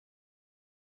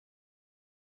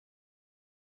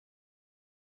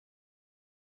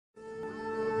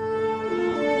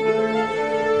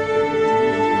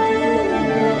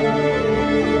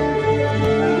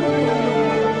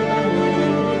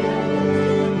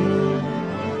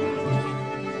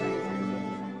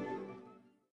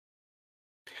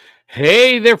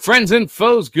Hey there, friends and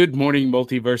foes. Good morning,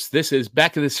 Multiverse. This is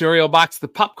Back of the Cereal Box, the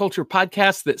pop culture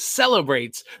podcast that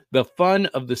celebrates the fun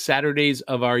of the Saturdays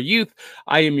of our youth.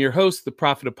 I am your host, the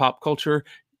prophet of pop culture,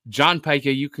 John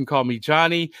Pica. You can call me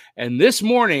Johnny. And this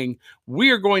morning, we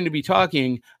are going to be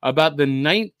talking about the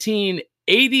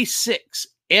 1986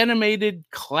 animated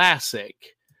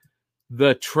classic,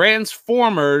 The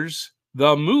Transformers,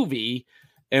 the movie.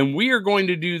 And we are going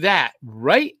to do that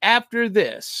right after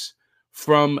this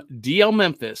from DL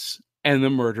Memphis and the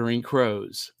Murdering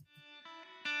Crows.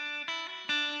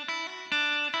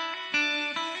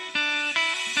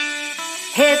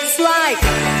 It's like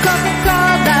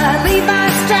Coca-Cola, Levi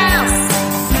Strauss,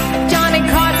 Johnny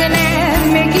Carson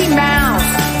and Mickey Mouse.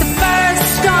 The first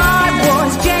star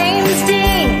was James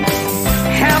Dean.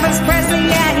 Elvis Presley,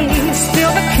 yeah, he's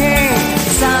still the king.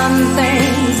 Some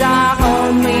things are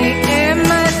only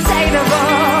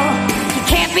imitatable. You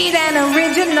can't beat an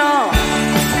original.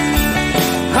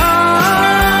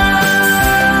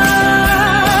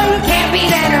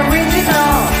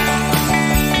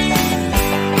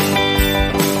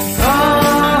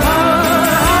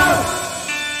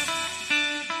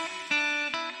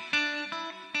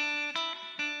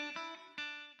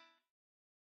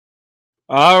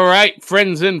 All right,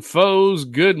 friends and foes,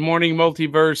 good morning,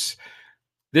 Multiverse.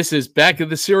 This is Back of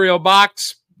the Cereal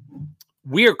Box.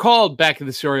 We are called Back of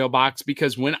the Cereal Box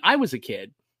because when I was a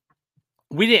kid,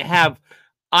 we didn't have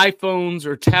iPhones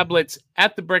or tablets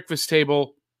at the breakfast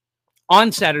table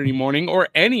on Saturday morning or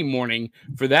any morning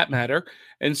for that matter.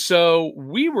 And so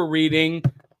we were reading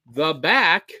the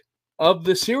back of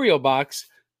the cereal box.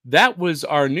 That was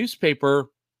our newspaper.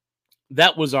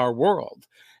 That was our world.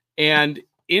 And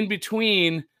in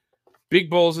between big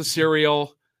bowls of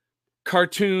cereal,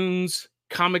 cartoons,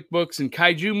 comic books, and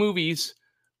kaiju movies,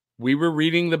 we were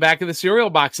reading the back of the cereal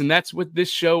box. And that's what this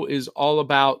show is all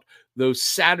about, those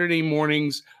Saturday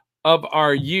mornings of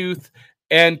our youth.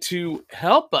 And to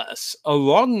help us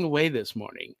along the way this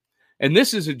morning, and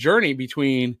this is a journey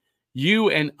between you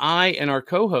and I and our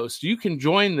co-host, you can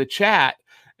join the chat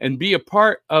and be a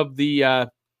part of the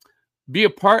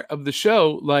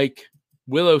show, like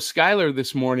Willow Schuyler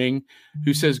this morning,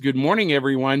 who says, good morning,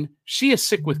 everyone. She is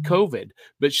sick with COVID,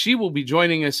 but she will be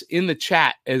joining us in the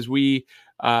chat as we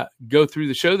go through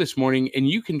the show this morning, and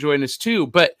you can join us too.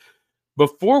 But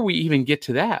before we even get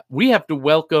to that, we have to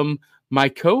welcome my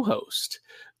co-host,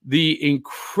 the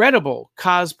incredible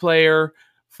cosplayer,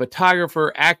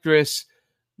 photographer, actress,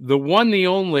 the one, the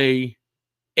only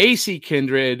AC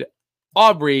Kindred,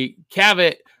 Aubrey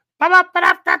Cavett.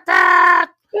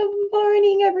 Good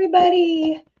morning,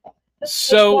 everybody.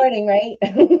 So, it's morning, right?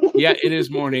 Yeah, it is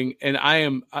morning, and I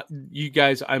am, you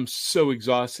guys, I'm so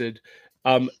exhausted.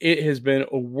 It has been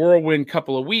a whirlwind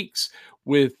couple of weeks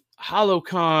with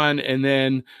HoloCon, and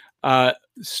then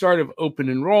start of open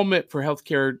enrollment for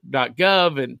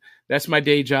healthcare.gov, and that's my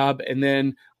day job. And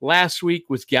then last week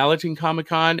was Gallatin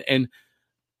Comic-Con, and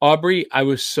Aubrey, I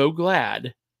was so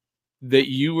glad that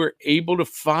you were able to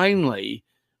finally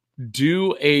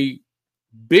do a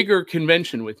bigger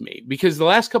convention with me, because the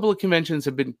last couple of conventions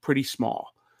have been pretty small.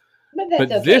 But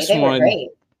okay. This they one, were great.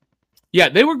 Yeah,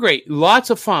 they were great. Lots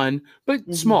of fun, but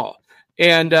small.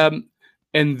 And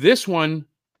this one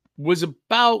was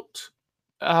about,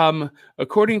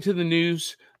 according to the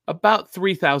news, about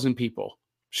 3,000 people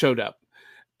showed up.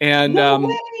 And no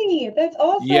way! That's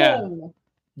awesome. Yeah.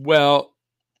 Well,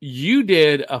 you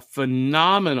did a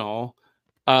phenomenal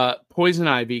Poison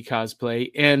Ivy cosplay,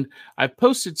 and I've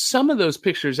posted some of those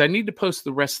pictures. I need to post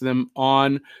the rest of them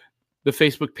on the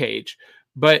Facebook page.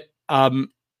 But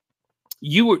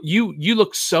you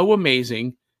look so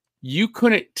amazing. You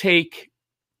couldn't take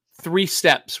 3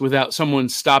 steps without someone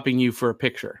stopping you for a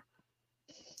picture.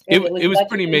 It was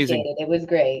pretty amazing. It was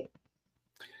great.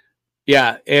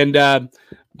 Yeah, and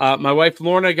my wife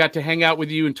Lorna got to hang out with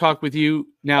you and talk with you.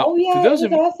 Now,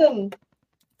 awesome.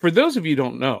 For those of you who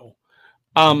don't know,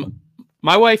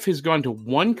 my wife has gone to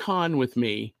one con with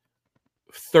me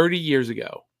 30 years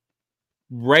ago,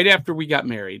 right after we got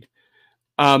married.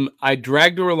 I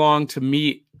dragged her along to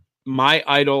meet my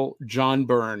idol, John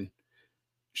Byrne.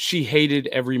 She hated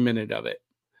every minute of it.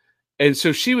 And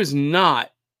so she was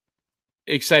not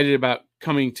excited about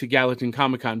coming to Gallatin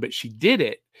Comic-Con, but she did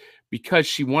it because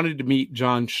she wanted to meet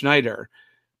John Schneider,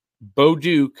 Bo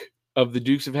Duke of the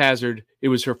Dukes of Hazzard. It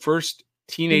was her first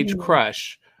teenage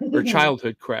crush or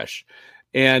childhood crush.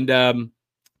 And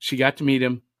she got to meet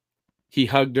him. He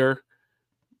hugged her.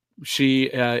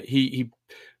 He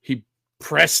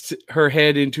pressed her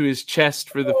head into his chest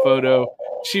for the photo.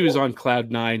 She was on cloud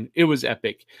 9. It was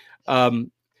epic. And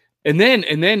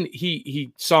then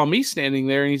he saw me standing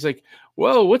there and he's like,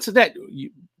 "Whoa, what's that?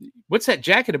 what's that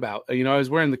jacket about? You know, I was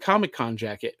wearing the Comic-Con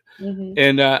jacket. Mm-hmm.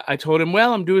 And I told him,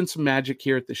 well, I'm doing some magic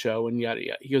here at the show and yada,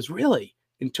 yada. He goes, really?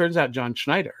 And turns out John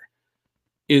Schneider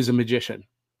is a magician.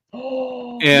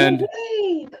 Oh, and no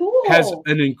way. Cool. Has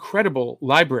an incredible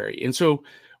library. And so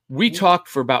we talked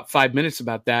for about 5 minutes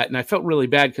about that. And I felt really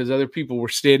bad because other people were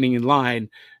standing in line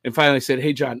and finally said,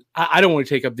 hey, John, I don't want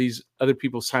to take up these other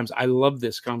people's times. I love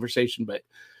this conversation, but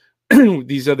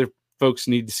these other folks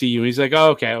need to see you. And he's like, oh,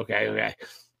 okay.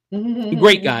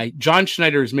 Great guy. John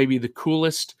Schneider is maybe the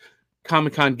coolest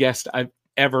Comic-Con guest I've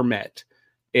ever met.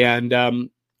 And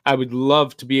I would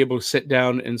love to be able to sit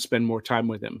down and spend more time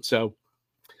with him. So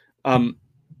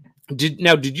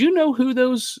did you know who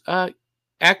those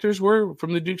actors were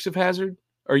from the Dukes of Hazzard?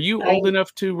 Are you old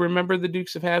enough to remember the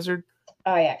Dukes of Hazzard?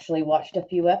 I actually watched a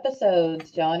few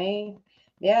episodes, Johnny.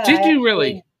 Yeah. Did you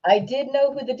really? I did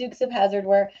know who the Dukes of Hazzard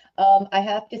were. I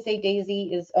have to say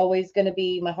Daisy is always going to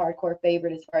be my hardcore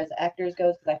favorite as far as actors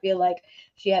goes, because I feel like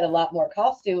she had a lot more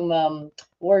costume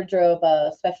wardrobe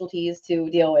specialties to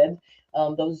deal with.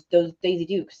 Those Daisy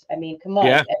Dukes. I mean, come on.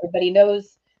 Yeah.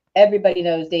 Everybody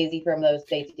knows Daisy from those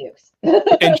Daisy Dukes.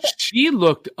 And she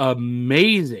looked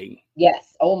amazing.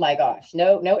 Yes. Oh my gosh.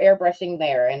 No airbrushing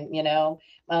there. And you know,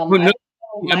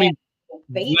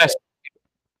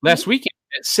 last weekend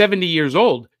at 70 years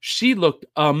old, she looked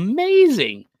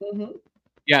amazing. Mm-hmm.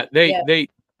 Yeah, it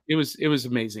was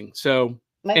amazing. So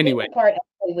my anyway, favorite part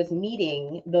actually was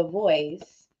meeting the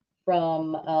voice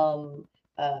from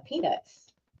Peanuts.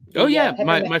 Oh yeah,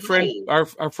 my friend,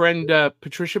 our friend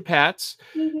Patricia Patz,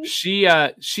 mm-hmm.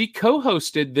 She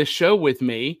co-hosted this show with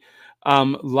me,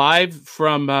 live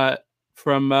from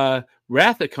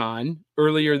Rathacon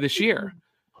earlier this year.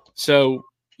 So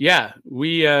yeah,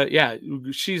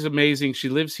 she's amazing. She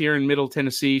lives here in Middle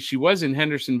Tennessee. She was in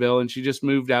Hendersonville and she just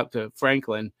moved out to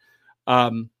Franklin.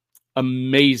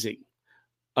 Amazing.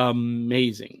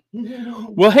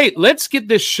 Well, hey, let's get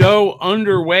this show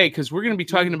underway because we're going to be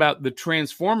talking about the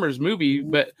Transformers movie.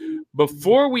 But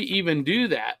before we even do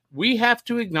that, we have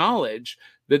to acknowledge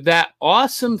that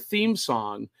awesome theme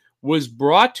song was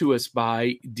brought to us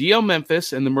by D.L.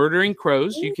 Memphis and the Murdering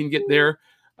Crows. You can get their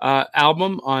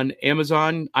album on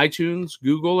Amazon, iTunes,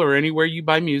 Google, or anywhere you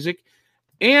buy music.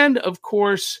 And of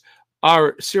course,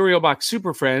 our Cereal Box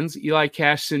super friends, Eli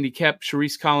Cash, Cindy Kep,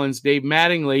 Sharice Collins, Dave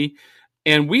Mattingly.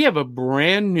 And we have a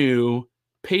brand new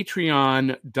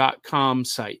patreon.com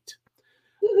site.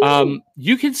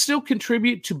 You can still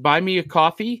contribute to Buy Me a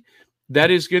Coffee.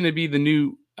 That is going to be the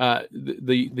new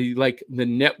the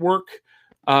network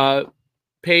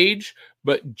page,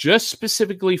 but just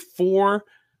specifically for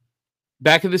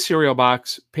Back of the Cereal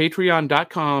Box,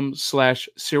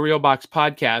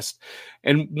 patreon.com/cerealboxpodcast.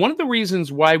 And one of the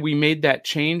reasons why we made that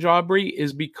change, Aubrey,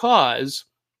 is because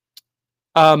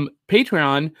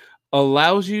Patreon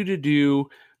allows you to do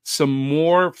some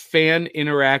more fan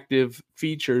interactive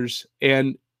features,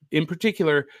 and in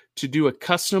particular, to do a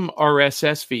custom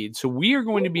RSS feed. So we are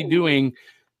going to be doing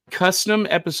custom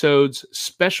episodes,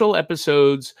 special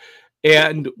episodes,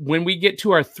 and when we get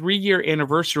to our 3-year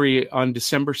anniversary on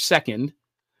December 2nd,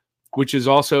 which is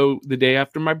also the day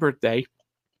after my birthday,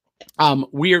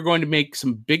 we are going to make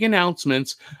some big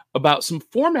announcements about some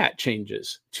format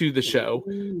changes to the show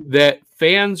that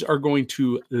fans are going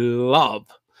to love.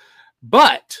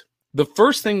 But the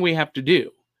first thing we have to do,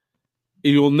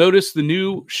 you'll notice the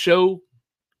new show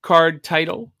card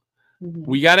title.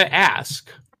 We got to ask,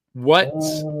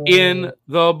 what's in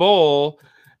the bowl?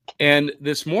 And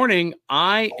this morning,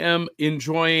 I am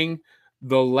enjoying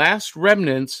the last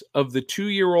remnants of the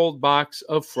 2-year-old box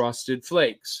of Frosted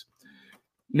Flakes.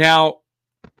 Now,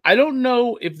 I don't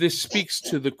know if this speaks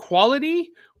to the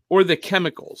quality or the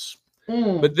chemicals,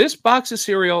 but this box of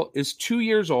cereal is 2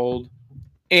 years old,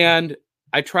 and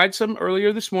I tried some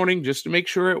earlier this morning just to make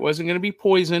sure it wasn't going to be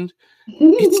poisoned.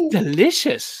 It's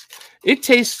delicious. It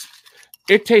tastes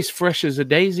fresh as a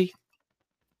daisy.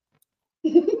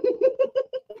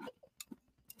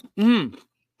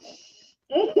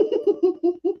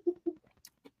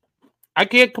 I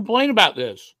can't complain about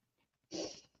this.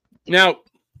 Now,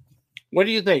 what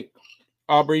do you think,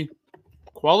 Aubrey?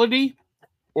 Quality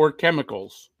or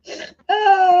chemicals?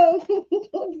 Call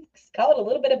it a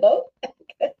little bit of both.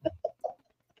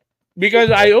 Because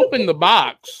I opened the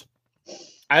box,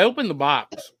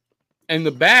 and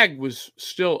the bag was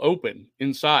still open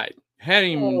inside. Hadn't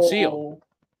even been sealed.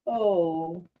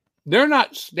 Oh. They're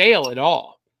not stale at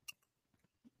all.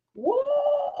 What?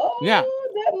 Oh, yeah.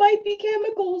 That might be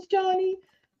chemicals, Johnny.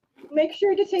 Make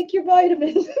sure to take your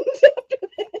vitamins after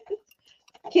this.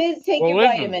 Kids, take your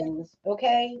vitamins,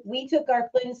 okay? We took our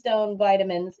Flintstone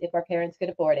vitamins, if our parents could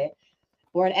afford it,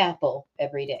 for an apple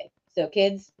every day. So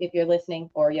kids, if you're listening,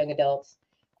 or young adults,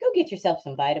 go get yourself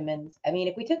some vitamins. I mean,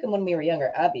 if we took them when we were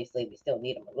younger, obviously we still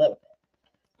need them a little bit.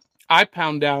 I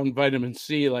pound down vitamin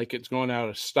C like it's going out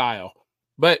of style.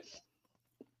 But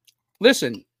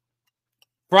listen,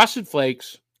 Frosted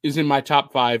Flakes is in my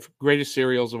top 5 greatest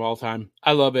cereals of all time.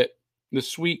 I love it. The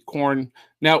sweet corn.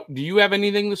 Now, do you have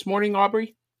anything this morning,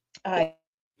 Aubrey? It's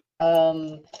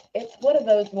one of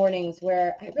those mornings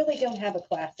where I really don't have a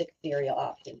classic cereal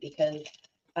option because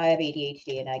I have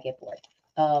ADHD and I get bored.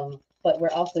 But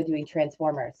we're also doing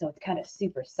Transformers, so it's kind of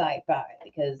super sci-fi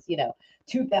because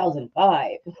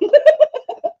 2005.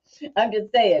 I'm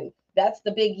just saying that's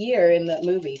the big year in the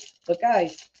movie. But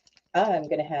guys, I'm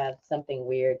gonna have something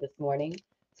weird this morning.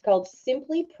 It's called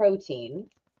Simply Protein,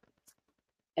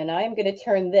 and I'm gonna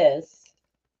turn this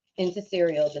into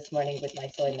cereal this morning with my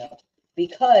soy milk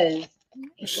because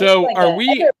it So looks like are a we?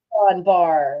 Energon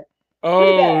bar.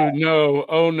 Oh no!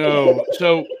 Oh no!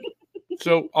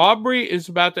 So Aubrey is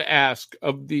about to ask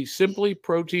of the Simply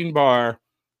Protein bar,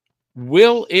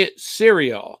 will it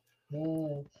cereal?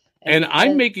 Mm. And I'm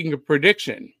because- making a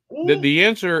prediction that the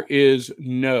answer is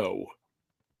no.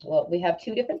 Well, we have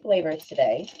 2 different flavors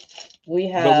today. We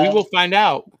have But we will find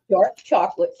out. dark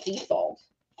chocolate sea salt.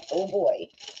 Oh boy.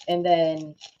 And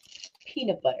then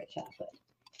peanut butter chocolate.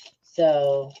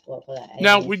 So, well, for that.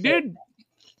 Now we did.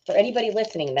 For anybody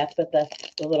listening, that's what the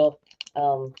little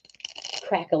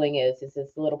crackling is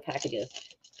this little packages.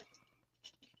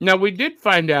 Now we did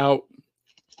find out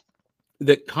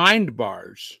that Kind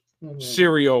bars Mhm.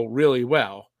 cereal really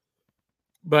well,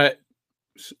 but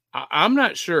I'm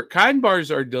not sure. Kind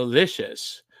bars are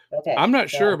delicious. Okay. I'm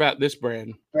not so sure about this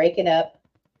brand. breaking up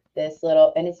this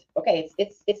little, and it's okay.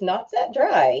 It's not that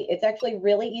dry. It's actually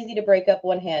really easy to break up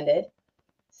one-handed.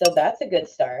 So that's a good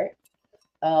start.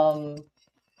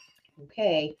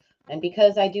 Okay. And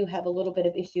because I do have a little bit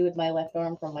of issue with my left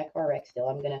arm from my car wreck still,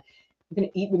 I'm gonna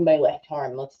eat with my left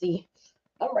arm. Let's see.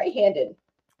 I'm right-handed.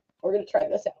 We're gonna try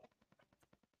this out.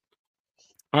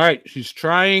 All right, she's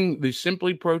trying the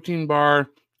Simply Protein bar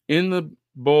in the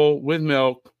bowl with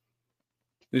milk.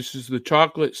 This is the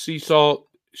chocolate sea salt.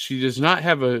 She does not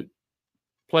have a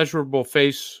pleasurable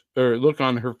face or look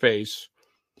on her face.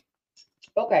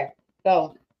 Okay.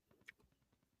 So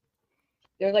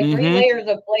there's like 3 Mhm. layers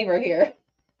of flavor here.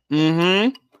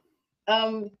 Mm-hmm.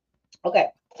 Okay.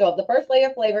 So the first layer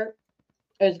of flavor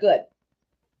is good.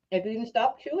 If you can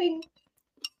stop chewing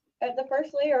at the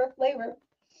first layer of flavor,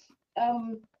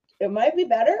 it might be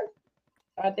better.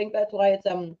 I think that's why it's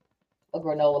a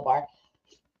granola bar.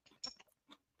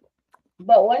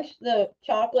 But once the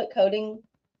chocolate coating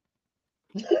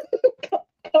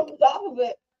comes off of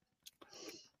it,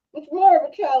 it's more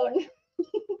of a challenge.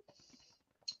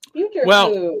 Future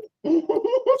Well, food.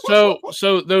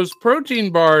 So those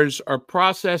protein bars are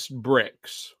processed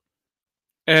bricks.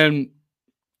 And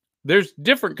there's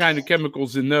different kind of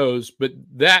chemicals in those, but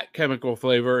that chemical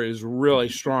flavor is really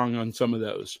strong on some of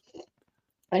those.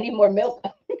 I need more milk.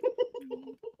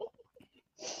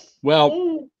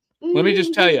 Well, let me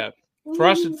just tell you,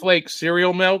 Frosted Flakes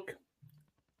cereal milk,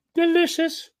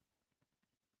 delicious.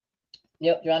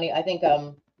 Yep, Johnny. I think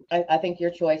I think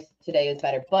your choice today is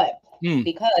better, but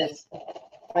because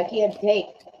I can't take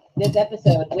this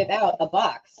episode without a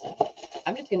box,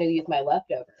 I'm just going to use my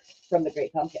leftovers from the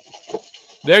Great Pumpkin.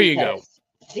 There you go.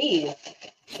 These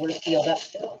were sealed up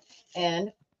still,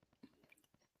 and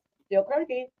still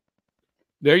crunchy.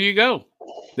 There you go.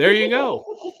 There you go.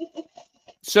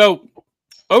 So,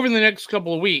 over the next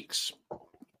couple of weeks,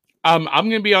 I'm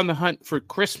going to be on the hunt for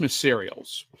Christmas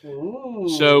cereals. Ooh.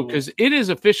 So, because it is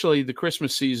officially the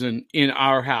Christmas season in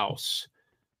our house,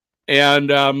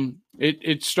 and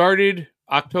it started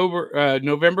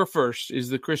November 1st is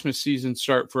the Christmas season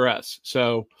start for us.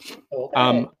 So,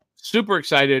 Okay. super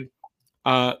excited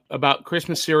about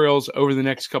Christmas cereals over the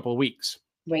next couple of weeks.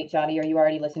 Wait, Johnny, are you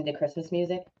already listening to Christmas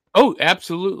music? Oh,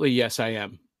 absolutely. Yes, I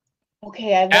am.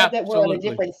 Okay, I love that we're on a Absolutely.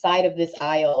 different side of this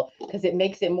aisle because it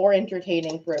makes it more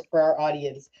entertaining for our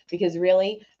audience. Because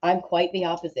really, I'm quite the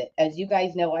opposite. As you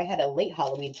guys know, I had a late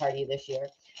Halloween party this year.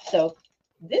 So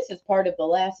this is part of the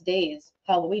last day's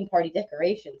Halloween party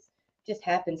decorations. Just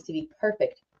happens to be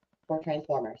perfect for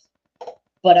Transformers.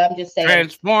 But I'm just saying,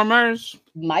 Transformers.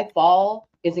 my fall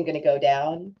isn't going to go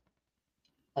down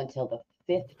until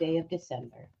the 5th day of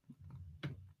December.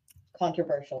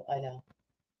 Controversial, I know.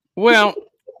 Well,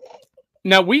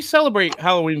 now we celebrate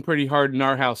Halloween pretty hard in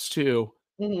our house too.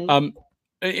 Mhm.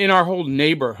 In our whole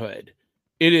neighborhood,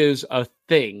 it is a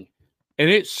thing, and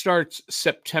it starts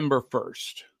September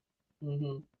 1st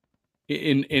Mhm.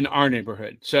 in our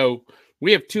neighborhood. So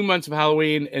we have 2 months of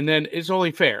Halloween, and then it's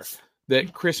only fair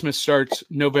that Christmas starts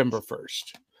November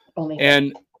 1st. Only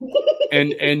And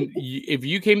if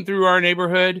you came through our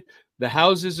neighborhood, the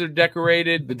houses are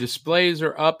decorated, the displays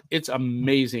are up. It's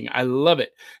amazing. I love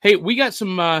it. Hey, we got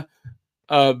some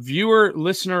viewer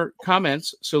listener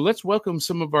comments. So let's welcome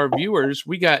some of our viewers.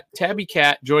 We got Tabby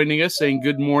Cat joining us saying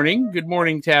good morning. Good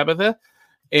morning, Tabitha.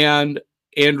 And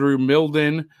Andrew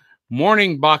Milden,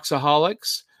 morning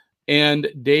Boxaholics. And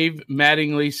Dave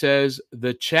Mattingly says,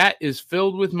 the chat is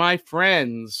filled with my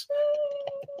friends.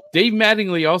 Dave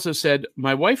Mattingly also said,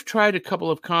 my wife tried a couple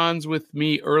of cons with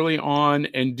me early on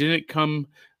and didn't come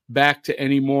back to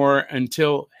any more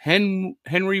until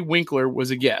Henry Winkler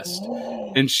was a guest.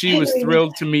 And she was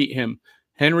thrilled to meet him.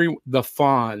 Henry the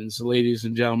Fonz, ladies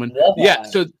and gentlemen. Yeah,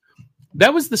 so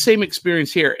that was the same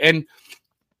experience here. And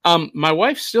my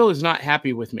wife still is not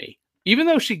happy with me. Even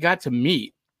though she got to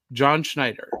meet John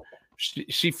Schneider,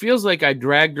 she feels like I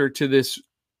dragged her to this,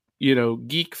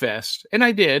 geek fest. And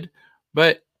I did,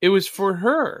 but it was for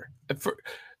her.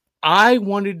 I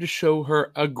wanted to show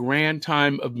her a grand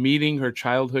time of meeting her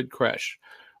childhood crush.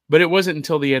 But it wasn't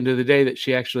until the end of the day that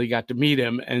she actually got to meet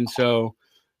him. And so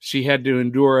she had to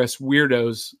endure us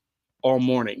weirdos all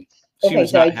morning. Okay,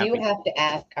 so I do have to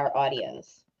ask our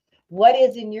audience, what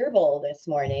is in your bowl this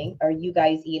morning? Are you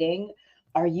guys eating?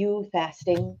 Are you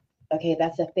fasting? Okay,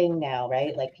 that's a thing now,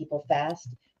 right? Like people fast.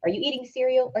 Are you eating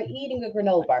cereal? Are you eating a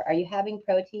granola bar? Are you having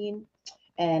protein?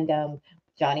 And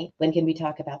Johnny, when can we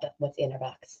talk about what's in our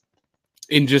box?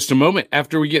 In just a moment,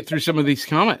 after we get through some of these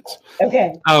comments.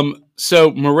 Okay.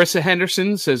 So Marissa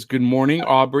Henderson says, good morning,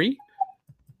 Aubrey.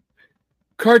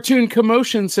 Cartoon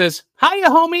Commotion says, hiya,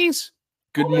 homies.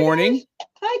 Good morning. Gosh.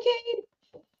 Hi, Cade.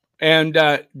 And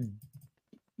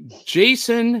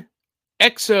Jason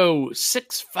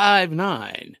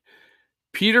XO659.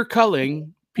 Peter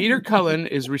Cullen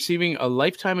is receiving a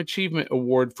Lifetime Achievement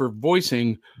Award for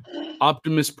voicing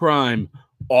Optimus Prime.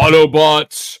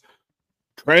 Autobots,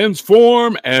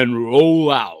 transform and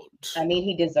roll out. I mean,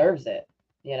 he deserves it,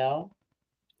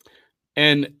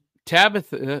 And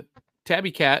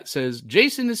Tabby Cat says,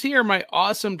 Jason is here, my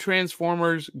awesome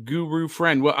Transformers guru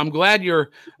friend. Well, I'm glad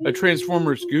you're a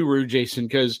Transformers guru, Jason,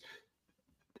 because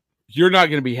you're not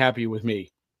going to be happy with me.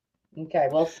 Okay,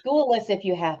 well, school us if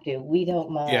you have to. We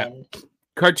don't mind. Yeah.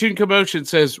 Cartoon Commotion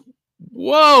says,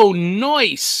 whoa,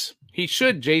 nice. He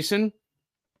should, Jason.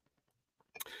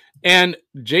 And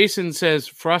Jason says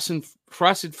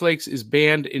Frosted Flakes is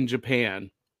banned in Japan.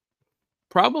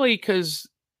 Probably because...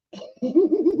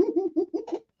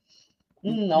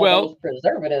 those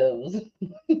preservatives.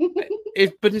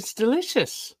 But it's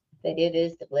delicious. It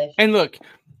is delicious. And look,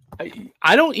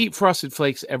 I don't eat Frosted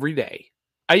Flakes every day.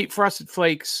 I eat Frosted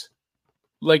Flakes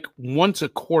like once a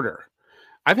quarter.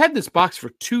 I've had this box for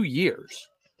 2 years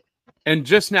and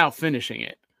just now finishing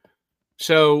it.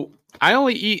 So I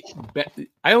only eat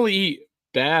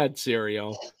bad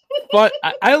cereal, but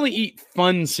I only eat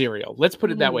fun cereal. Let's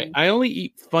put it that way. I only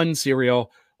eat fun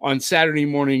cereal on Saturday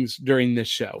mornings during this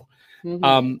show.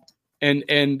 Mm-hmm.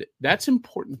 And that's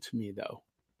important to me though.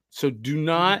 So do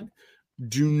not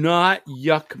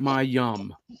yuck my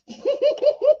yum.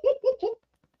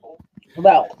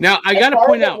 Well, now I got to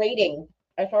point out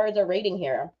as far as a rating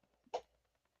here.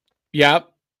 Yeah.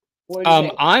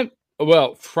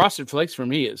 Frosted Flakes for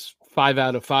me is 5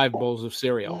 out of 5 bowls of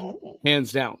cereal,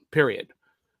 hands down, period.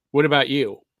 What about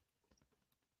you?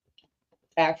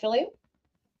 Actually,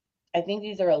 I think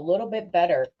these are a little bit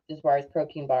better as far as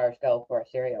protein bars go for a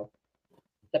cereal,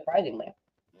 surprisingly.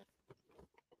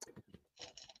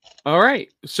 All right.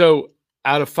 So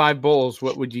out of 5 bowls,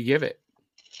 what would you give it?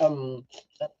 A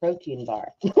protein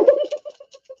bar.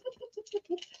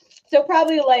 So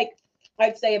probably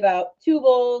I'd say about 2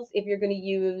 bowls if you're going to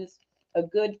use a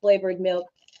good flavored milk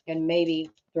and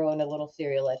maybe throw in a little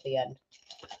cereal at the end.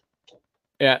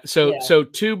 Yeah. So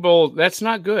 2 bowls. That's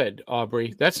not good,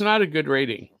 Aubrey. That's not a good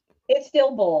rating. It's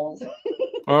still bowls.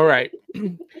 All right.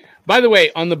 By the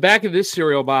way, on the back of this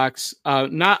cereal box,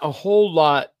 not a whole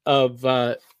lot of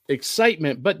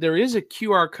excitement, but there is a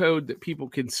QR code that people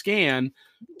can scan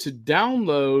to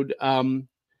download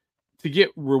to get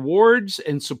rewards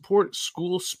and support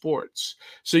school sports.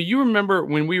 So you remember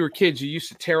when we were kids, you used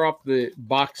to tear off the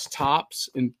box tops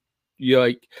and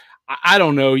you I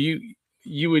don't know, you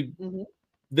would,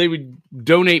 they would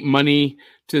donate money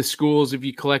to schools if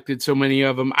you collected so many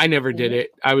of them. I never did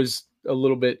it. I was a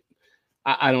little bit,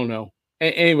 I don't know.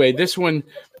 Anyway, this one,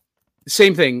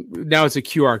 same thing. Now it's a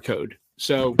QR code.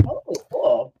 So,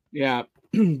 cool. Yeah,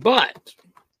 but,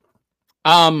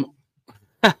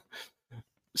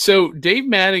 so Dave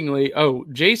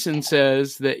Mattingly, Jason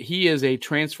says that he is a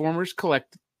Transformers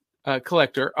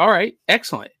collector. All right,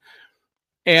 excellent.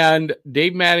 And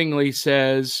Dave Mattingly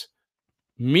says,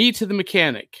 Me to the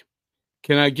mechanic.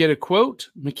 Can I get a quote?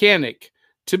 Mechanic.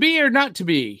 To be or not to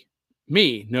be?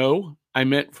 Me. No, I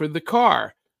meant for the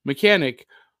car. Mechanic.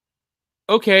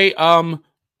 Okay,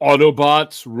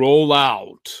 Autobots roll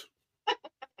out.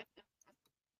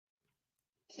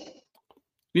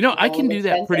 You know, I can do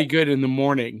that pretty good in the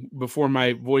morning before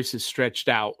my voice is stretched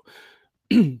out.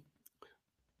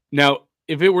 Now,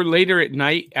 if it were later at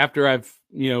night after I've,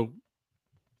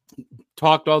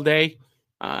 talked all day,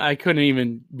 I couldn't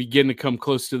even begin to come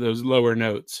close to those lower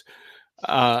notes.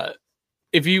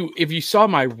 If you saw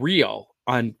my reel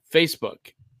on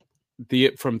Facebook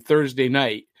from Thursday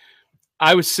night,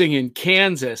 I was singing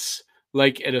Kansas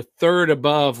like at a third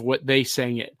above what they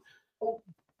sang it.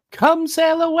 Come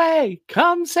sail away,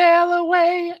 come sail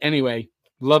away. Anyway,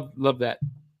 love that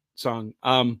song.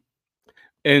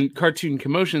 And Cartoon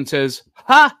Commotion says,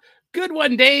 "Ha, good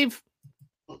one, Dave."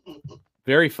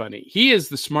 Very funny. He is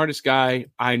the smartest guy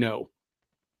I know.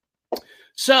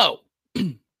 So,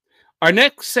 our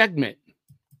next segment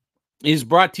is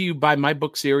brought to you by my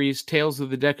book series, Tales of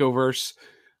the Decoverse,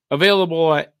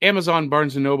 available at Amazon,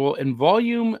 Barnes & Noble, and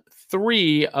Volume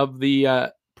 3 of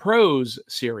the Prose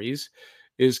series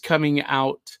is coming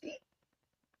out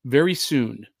very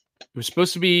soon. It was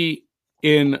supposed to be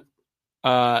in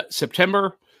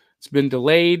September. It's been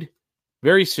delayed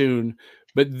very soon.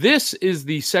 But this is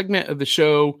the segment of the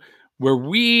show where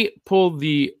we pull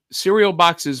the cereal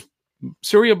box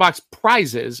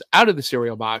prizes out of the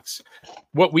cereal box,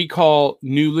 what we call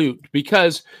new loot.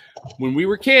 Because when we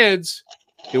were kids,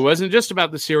 it wasn't just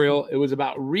about the cereal. It was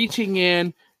about reaching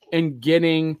in and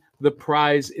getting the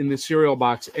prize in the cereal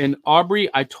box. And Aubrey,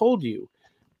 I told you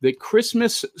that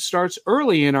Christmas starts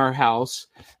early in our house.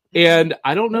 And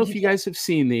I don't know if you guys have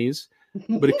seen these,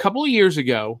 but a couple of years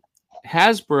ago,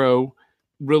 Hasbro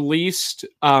released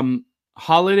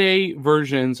holiday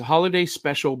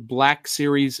special Black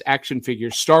Series action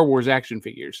figures, Star Wars action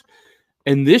figures.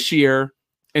 And this year,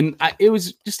 it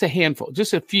was just a handful,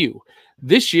 just a few.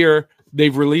 This year,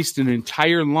 they've released an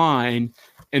entire line,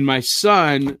 and my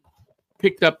son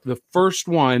picked up the first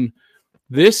one.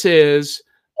 This is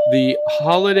the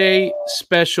holiday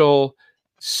special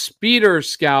Speeder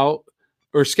Scout,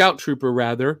 or Scout Trooper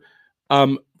rather,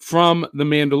 from The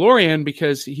Mandalorian,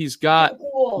 because he's got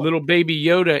little baby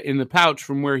Yoda in the pouch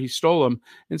from where he stole him.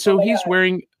 And so he's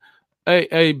wearing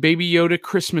a baby Yoda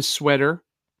Christmas sweater.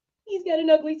 He's got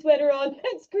an ugly sweater on.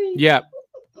 That's great. Yeah.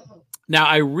 Now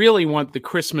I really want the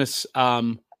Christmas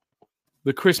Boba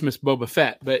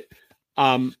Fett, but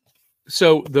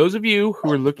so those of you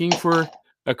who are looking for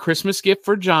a Christmas gift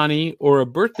for Johnny or a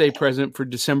birthday present for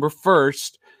December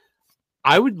 1st,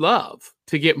 I would love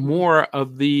to get more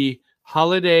of the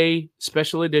holiday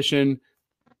special edition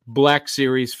Black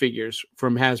Series figures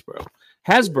from Hasbro.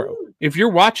 Hasbro, if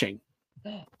you're watching,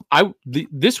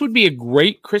 this would be a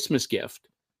great Christmas gift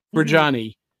for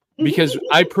Johnny, because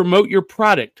I promote your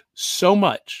product so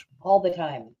much all the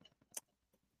time.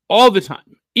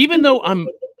 Even though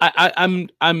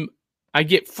I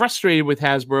get frustrated with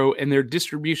Hasbro and their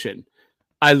distribution,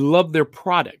 I love their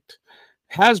product.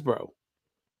 Hasbro,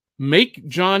 make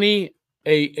Johnny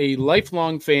a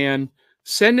lifelong fan.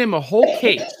 Send him a whole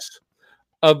case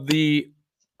of the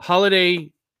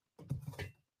holiday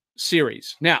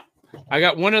series. Now, I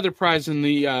got one other prize in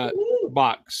the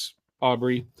box,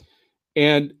 Aubrey,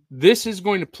 and this is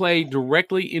going to play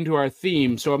directly into our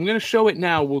theme. So I'm going to show it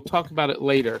now. We'll talk about it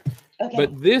later. Okay.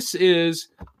 But this is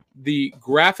the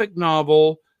graphic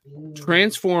novel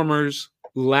Transformers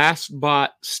Last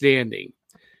Bot Standing.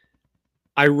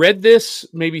 I read this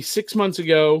maybe 6 months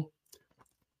ago.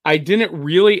 I didn't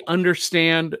really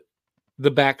understand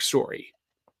the backstory,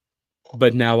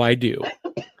 but now I do.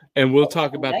 And we'll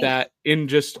talk about that in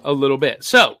just a little bit.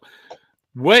 So,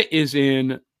 what is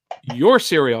in your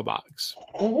cereal box?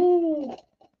 Mm-hmm.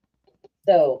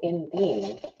 So, in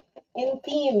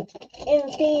theme.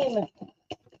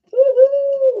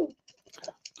 Woo-hoo!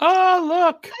 Oh,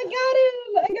 look. I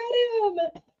got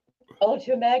him.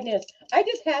 Ultra Magnus. I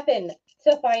just happened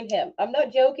to find him. I'm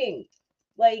not joking.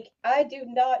 Like, I do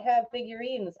not have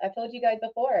figurines. I've told you guys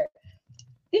before.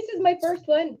 This is my first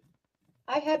one.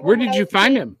 I had. Where did you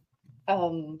find him?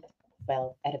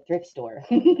 Well, at a thrift store.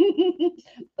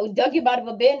 Dug him out of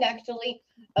a bin, actually.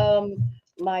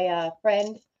 My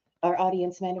friend, our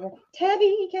audience member,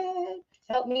 Tabby Cat,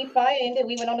 helped me find, and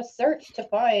we went on a search to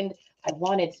find. I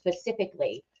wanted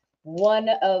specifically one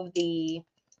of the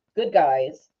good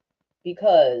guys,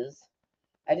 because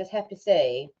I just have to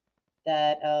say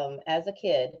that as a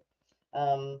kid,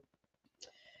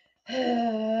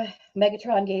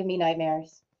 Megatron gave me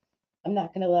nightmares. I'm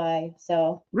not gonna lie.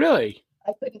 So really,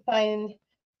 I couldn't find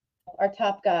our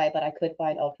top guy, but I could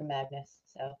find Ultra Magnus.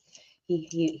 So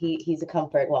he's a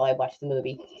comfort while I watch the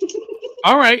movie.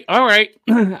 All right.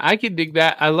 I can dig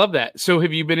that. I love that. So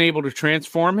have you been able to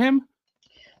transform him?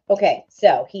 Okay,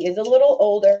 so he is a little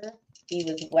older. He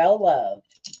was well loved,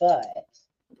 but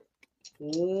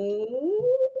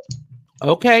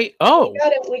okay. Oh,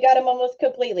 we got him almost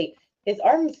completely. His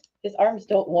arms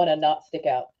don't want to not stick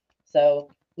out. So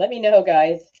let me know,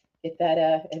 guys, if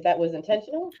that was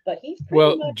intentional. But he's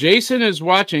pretty much... Jason is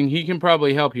watching. He can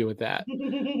probably help you with that.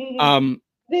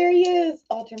 There he is,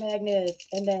 Ultra Magnus,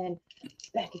 and then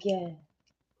back again.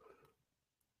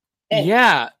 And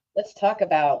yeah. Let's talk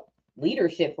about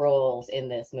leadership roles in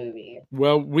this movie.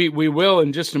 Well, we will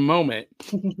in just a moment.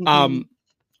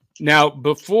 Now,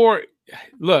 before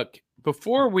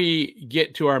we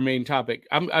get to our main topic,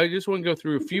 I just want to go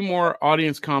through a few more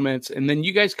audience comments, and then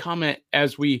you guys comment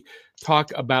as we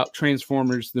talk about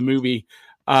Transformers, the movie.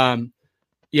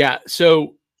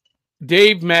 So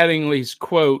Dave Mattingly's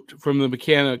quote from the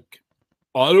mechanic,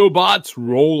 Autobots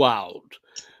roll out.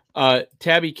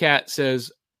 Tabby Cat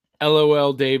says,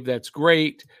 LOL, Dave, that's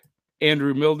great.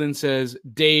 Andrew Milden says,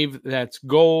 Dave, that's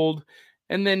gold.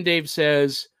 And then Dave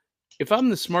says, if I'm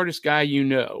the smartest guy you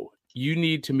know, you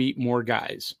need to meet more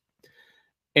guys.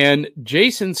 And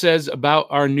Jason says about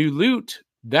our new loot,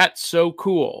 that's so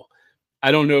cool.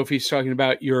 I don't know if he's talking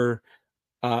about your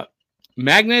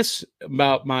Magnus,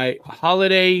 about my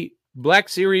Holiday Black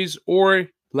Series, or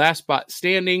Last Spot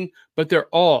Standing, but they're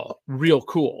all real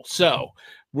cool. So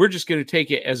we're just going to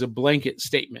take it as a blanket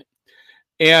statement.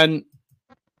 And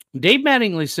Dave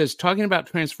Mattingly says, talking about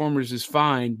Transformers is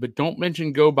fine, but don't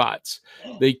mention GoBots.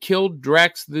 They killed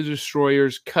Drax the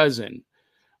Destroyer's cousin.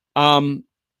 All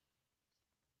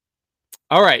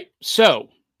right, so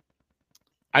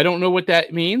I don't know what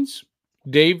that means.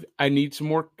 Dave, I need some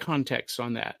more context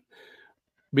on that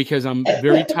because I'm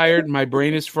very tired. My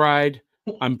brain is fried.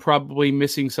 I'm probably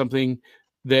missing something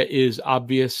that is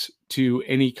obvious to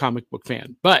any comic book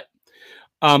fan. But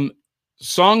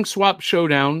Song Swap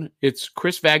Showdown, it's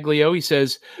Chris Vaglio. He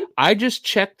says, I just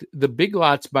checked the Big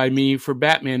Lots by me for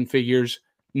Batman figures.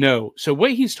 No. So what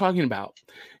he's talking about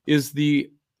is the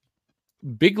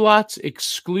Big Lots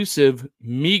exclusive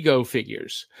Mego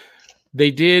figures.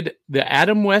 They did the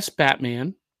Adam West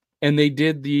Batman, and they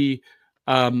did the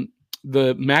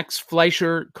Max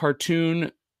Fleischer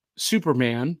cartoon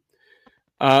Superman,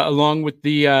 along with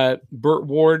the Burt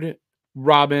Ward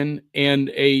Robin, and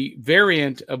a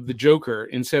variant of the Joker.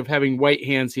 Instead of having white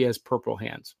hands, he has purple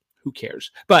hands. Who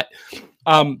cares? But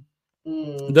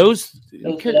those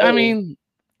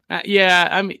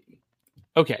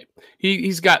okay.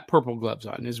 He's got purple gloves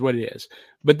on, is what it is.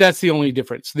 But that's the only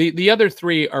difference. The other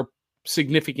three are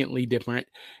significantly different,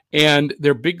 and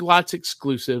they're Big Lots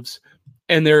exclusives,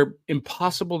 and they're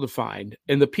impossible to find.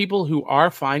 And the people who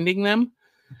are finding them,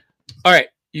 all right,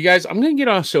 you guys, I'm going to get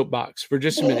on a soapbox for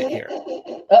just a minute here.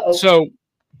 Uh-oh. So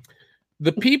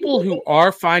the people who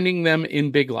are finding them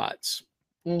in Big Lots,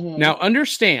 now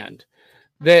understand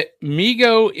that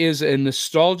Mego is a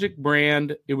nostalgic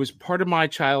brand. It was part of my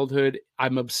childhood.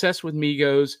 I'm obsessed with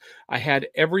Megos. I had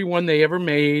every one they ever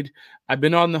made. I've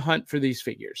been on the hunt for these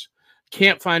figures.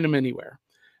 Can't find them anywhere.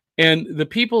 And the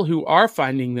people who are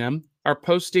finding them are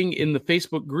posting in the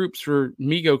Facebook groups for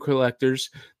Mego collectors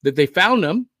that they found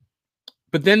them,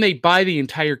 but then they buy the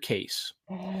entire case.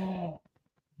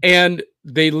 And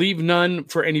they leave none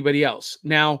for anybody else.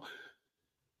 Now,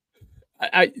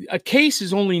 a case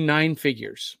is only 9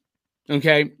 figures.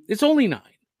 Okay? It's only 9.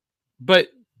 But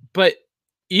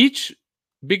each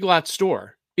Big Lots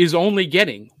store is only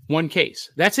getting 1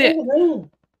 case. That's it.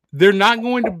 They're not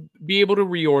going to be able to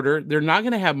reorder. They're not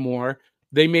going to have more.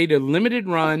 They made a limited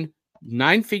run,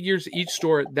 9 figures each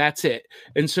store. That's it.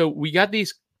 And so we got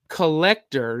these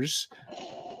collectors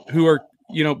who are,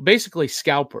 basically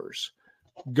scalpers,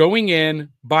 going in,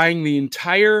 buying the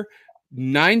entire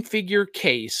 9-figure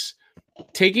case,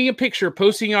 taking a picture,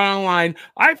 posting it online.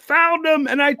 I found them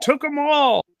and I took them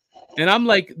all. And I'm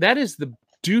like, that is the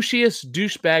douchiest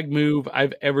douchebag move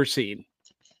I've ever seen.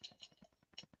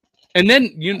 And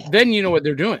then you know what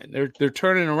they're doing. They're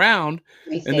turning around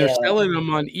and they're selling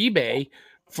them on eBay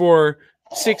for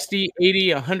 $60,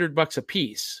 $80, $100 a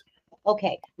piece.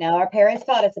 Okay, now our parents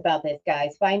taught us about this,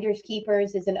 guys. Finders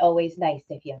keepers isn't always nice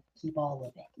if you keep all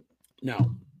of it.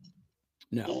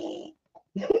 No.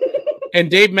 And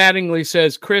Dave Mattingly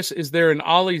says, Chris, is there an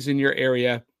Ollie's in your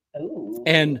area? Ooh.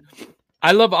 And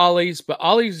I love Ollie's, but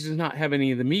Ollie's does not have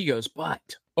any of the Megos. But,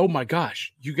 oh my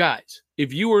gosh, you guys,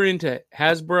 if you were into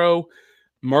Hasbro,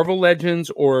 Marvel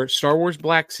Legends, or Star Wars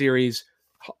Black Series,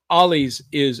 Ollie's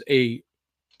is a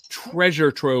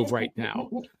treasure trove right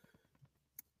now.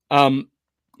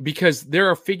 Because there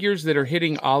are figures that are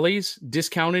hitting Ollie's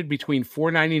discounted between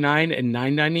 $4.99 and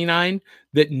 $9.99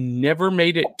 that never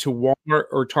made it to Walmart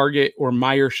or Target or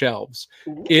Meijer shelves.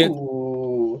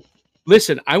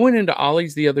 Listen, I went into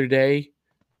Ollie's the other day,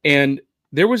 and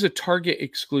there was a Target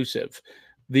exclusive,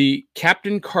 the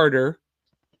Captain Carter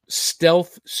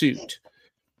stealth suit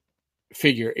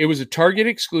figure. It was a Target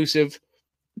exclusive.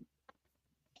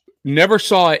 Never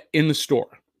saw it in the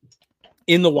store,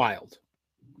 in the wild.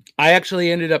 I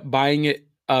actually ended up buying it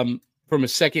from a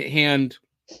secondhand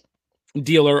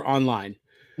dealer online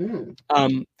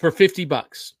for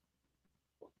 $50.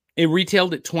 It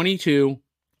retailed at $22.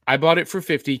 I bought it for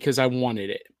 $50 because I wanted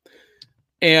it.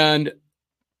 And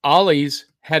Ollie's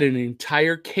had an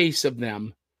entire case of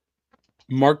them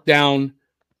marked down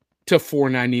to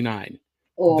 $4.99.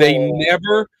 Oh.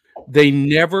 They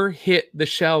never hit the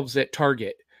shelves at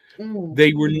Target.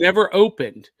 They were never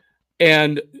opened.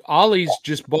 And Ollie's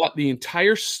just bought the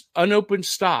entire unopened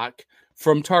stock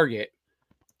from Target.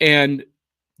 And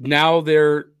now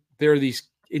there are these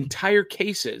entire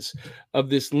cases of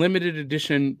this limited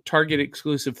edition Target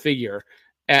exclusive figure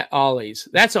at Ollie's.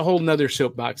 That's a whole nother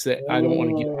soapbox that I don't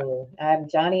want to get on.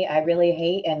 Johnny, I really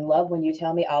hate and love when you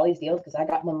tell me Ollie's deals, because I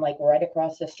got one like right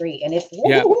across the street. And it's, see,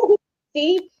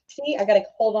 I got to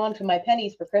hold on to my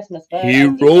pennies for Christmas. He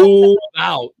rolled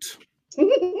out.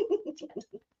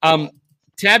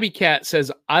 Tabby Cat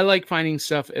says, I like finding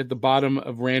stuff at the bottom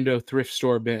of rando thrift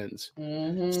store bins.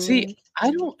 See,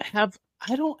 I don't have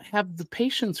the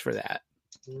patience for that.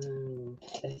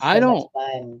 I don't.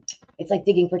 Fun. It's like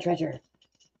digging for treasure.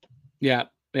 Yeah.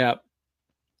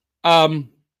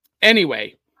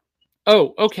 Anyway.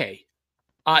 Oh, okay.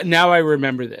 Now I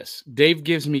remember this. Dave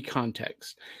gives me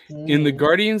context. In the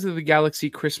Guardians of the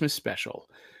Galaxy Christmas special,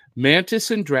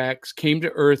 Mantis and Drax came to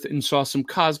Earth and saw some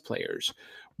cosplayers.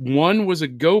 One was a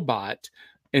GoBot,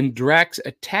 and Drax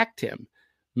attacked him.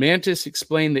 Mantis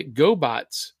explained that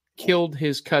GoBots killed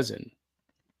his cousin.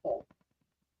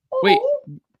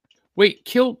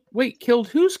 Killed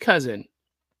whose cousin?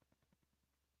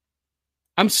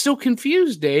 I'm still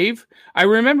confused, Dave. I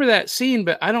remember that scene,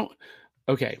 but I don't.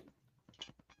 Okay.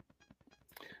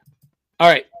 All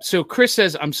right. So Chris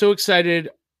says, I'm so excited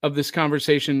of this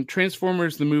conversation.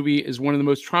 Transformers, the movie, is one of the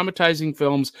most traumatizing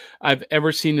films I've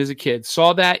ever seen as a kid.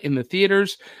 Saw that in the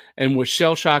theaters and was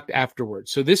shell-shocked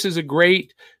afterwards. So this is a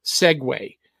great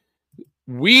segue.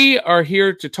 We are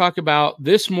here to talk about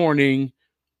this morning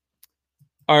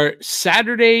our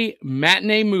Saturday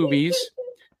matinee movies.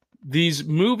 These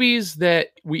movies that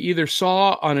we either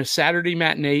saw on a Saturday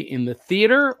matinee in the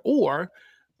theater or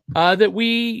that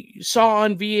we saw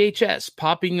on VHS,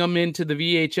 popping them into the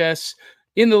VHS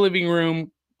in the living room,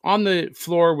 on the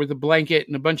floor with a blanket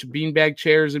and a bunch of beanbag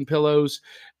chairs and pillows.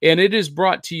 And it is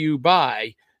brought to you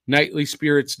by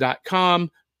nightlyspirits.com,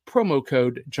 promo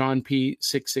code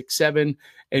JohnP667.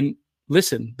 And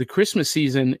listen, the Christmas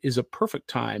season is a perfect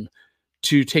time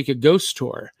to take a ghost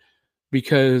tour,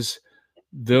 because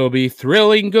there'll be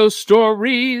thrilling ghost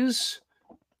stories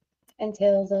and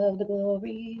tales of the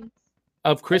glories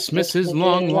of Christmases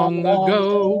long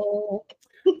ago.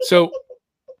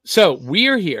 So we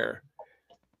are here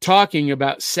talking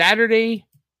about Saturday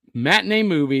matinee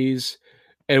movies,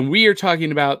 and we are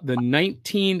talking about the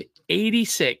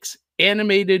 1986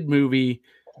 animated movie,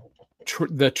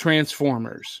 The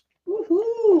Transformers.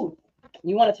 Woohoo!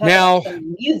 You want to talk about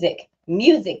some music?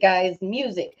 Music, guys,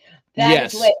 music. That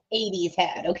is what 80s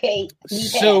had, okay? We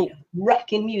had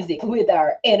rockin' music with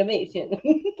our animation.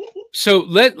 So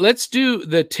let's do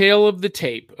the tale of the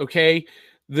tape, okay?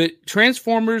 The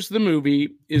Transformers, the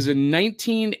movie, is a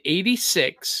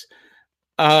 1986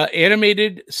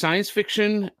 animated science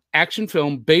fiction action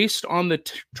film based on the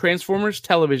Transformers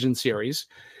television series.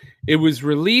 It was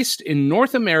released in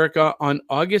North America on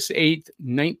August 8th,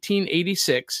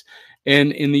 1986,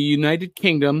 and in the United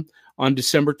Kingdom on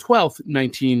December 12th,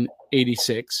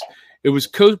 1986. It was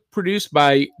co-produced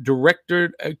and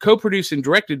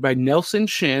directed by Nelson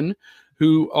Shin,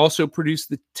 who also produced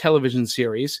the television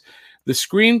series. The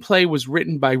screenplay was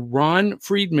written by Ron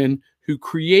Friedman, who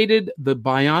created the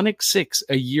Bionic Six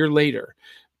a year later.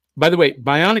 By the way,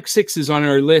 Bionic Six is on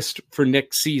our list for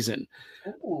next season.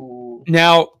 Ooh.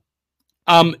 Now,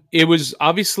 it was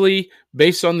obviously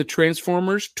based on the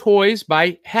Transformers toys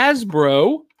by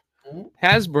Hasbro. And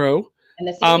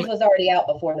the series was already out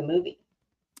before the movie.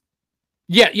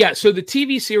 Yeah. So the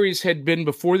TV series had been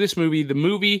before this movie. The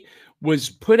movie was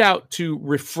put out to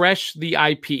refresh the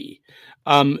IP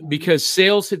because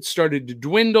sales had started to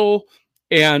dwindle.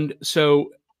 And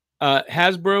so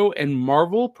Hasbro and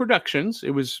Marvel Productions,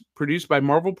 it was produced by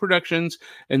Marvel Productions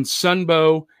and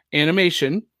Sunbow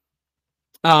Animation,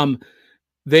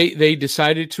 They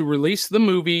decided to release the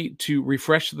movie to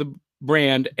refresh the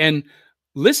brand, and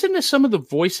listen to some of the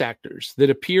voice actors that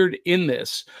appeared in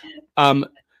this.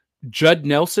 Judd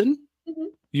Nelson. Mhm.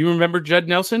 You remember Judd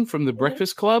Nelson from The Mhm.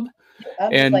 Breakfast Club?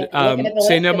 I'm just And like looking at the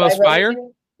St. list 'cause Elmo's I wrote it Fire?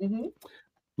 too. Mhm.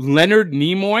 Leonard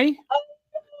Nimoy,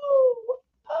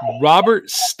 Oh, Robert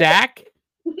Stack,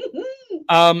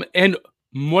 and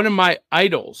one of my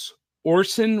idols,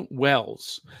 Orson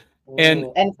Welles. And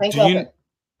and Frank do you Welker.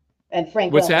 And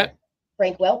Frank what's Welker. that?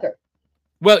 Frank Welker.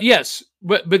 Well, yes,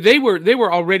 but they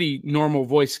were already normal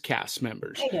voice cast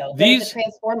members. I know. But as These a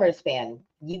Transformers fan,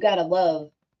 you gotta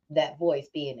love that voice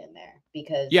being in there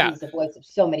because Yeah. he's the voice of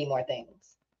so many more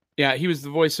things. Yeah, he was the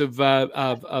voice of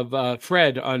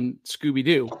Fred on Scooby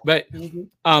Doo. But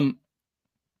Mhm.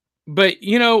 but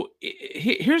you know,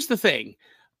 here's the thing.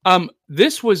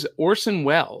 This was Orson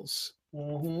Welles'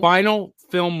 Mhm. final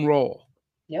film role.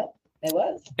 Yep, it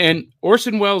was. And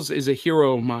Orson Welles is a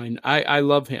hero of mine. I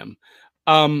love him.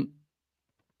 And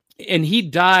he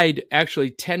died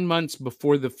actually 10 months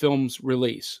before the film's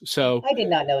release. So I did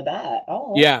not know that.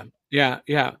 Oh. yeah.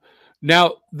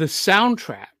 Now the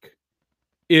soundtrack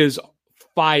is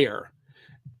fire.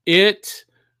 It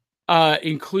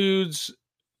includes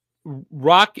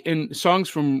rock and songs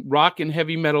from rock and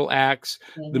heavy metal acts.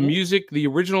 The Mhm. music, the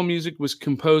original music, was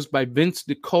composed by Vince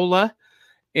DiCola,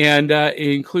 and it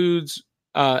includes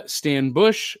Stan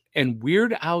Bush and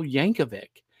Weird Al Yankovic.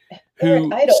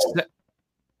 Eric Idle.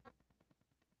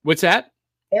 What's that?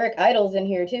 Eric Idle's in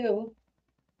here too.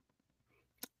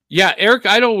 Yeah, Eric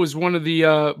Idle was one of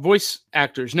the voice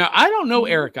actors. Now I don't know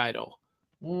Eric Idle.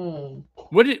 Mm.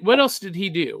 What else did he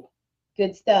do?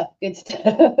 Good stuff. Good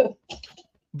stuff.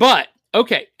 But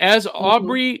okay, as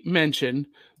Aubrey mentioned,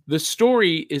 the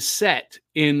story is set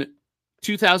in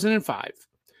 2005,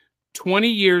 20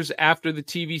 years after the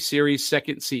TV series'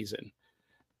 second season.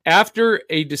 After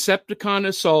a Decepticon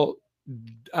assault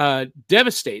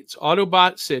devastates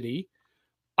Autobot City,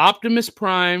 Optimus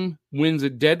Prime wins a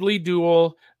deadly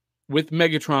duel with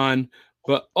Megatron,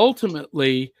 but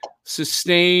ultimately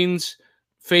sustains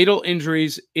fatal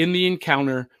injuries in the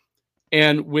encounter.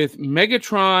 And with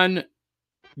Megatron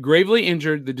gravely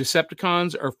injured, the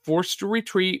Decepticons are forced to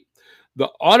retreat. The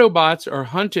Autobots are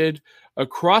hunted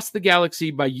across the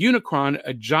galaxy by Unicron,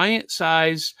 a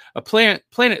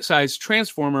planet-sized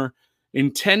transformer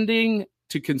intending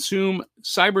to consume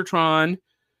Cybertron,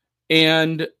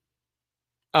 and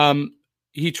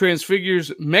he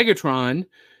transfigures Megatron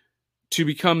to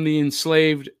become the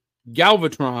enslaved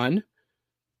Galvatron.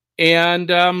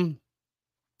 And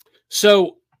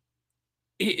so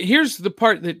here's the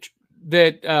part that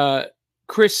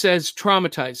Chris says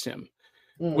traumatized him.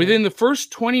 Within the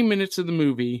first 20 minutes of the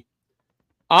movie,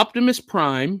 Optimus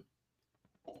Prime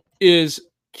is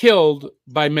killed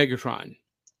by Megatron.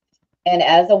 And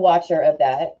as a watcher of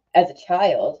that, as a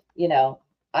child, you know,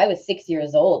 I was 6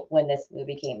 years old when this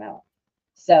movie came out.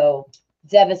 So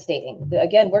devastating.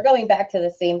 Again, we're going back to the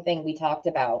same thing we talked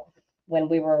about when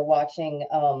we were watching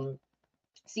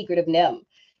Secret of NIMH.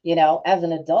 You know, as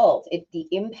an adult, the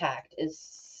impact is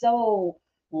so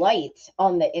light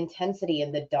on the intensity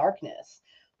and the darkness.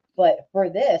 But for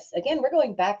this, again, we're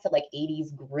going back to like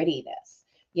 80s grittiness.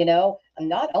 You know,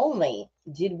 not only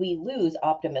did we lose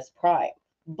Optimus Prime,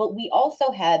 but we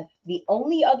also had the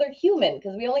only other human,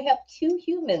 because we only have 2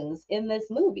 humans in this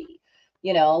movie.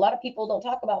 You know, a lot of people don't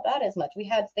talk about that as much. They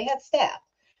had staff,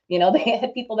 you know, they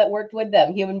had people that worked with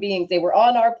them, human beings. They were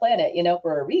on our planet, you know,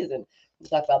 for a reason. We'll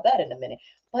talk about that in a minute.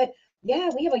 But yeah,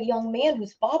 we have a young man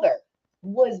whose father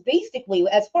was basically,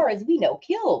 as far as we know,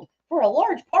 killed for a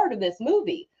large part of this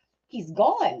movie. He's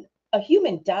gone. A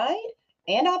human died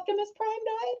and Optimus Prime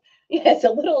died. Yeah, as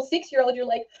a little 6-year-old, you're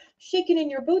like shaking in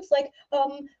your boots, like,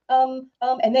 and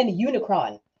then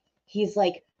Unicron. He's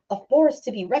like a force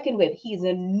to be reckoned with. He's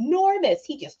enormous.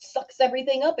 He just sucks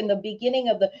everything up. In the beginning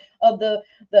of the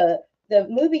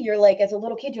movie, you're like, as a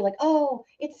little kid, you're like, oh,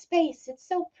 it's space. It's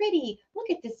so pretty. Look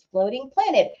at this floating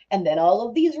planet. And then all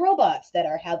of these robots that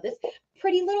have this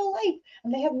pretty little life,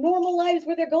 and they have normal lives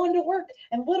where they're going to work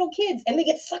and little kids, and they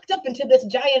get sucked up into this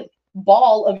giant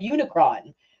ball of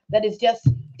Unicron that is just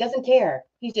doesn't care.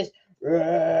 He's just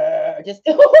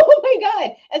oh my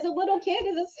God. As a little kid,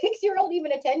 as a 6-year-old,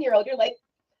 even a 10-year-old, you're like,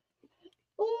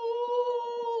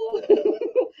 ooh.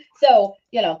 So,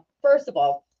 you know, first of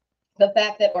all, the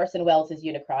fact that Orson Welles is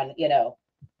Unicron, you know,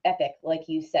 epic, like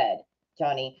you said,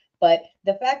 Johnny. But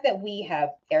the fact that we have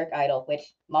Eric Idle, which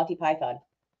Monty Python,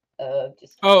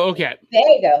 okay.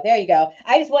 There you go.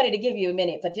 I just wanted to give you a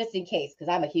minute, but just in case,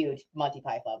 because I'm a huge Monty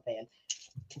Python fan.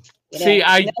 You know, See,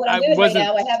 you know what I'm doing wasn't.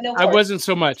 right now. I have no I words. wasn't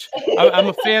so much. I'm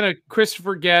a fan of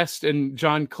Christopher Guest and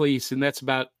John Cleese, and that's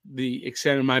about the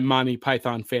extent of my Monty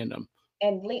Python fandom.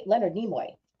 And Leonard Nimoy.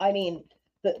 I mean,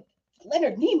 the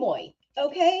Leonard Nimoy.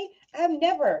 Okay, I've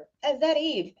never, at that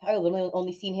age, I've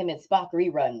only seen him in Spock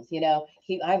reruns. You know,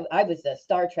 I was a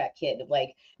Star Trek kid.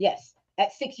 Like, yes,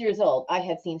 at 6 years old, I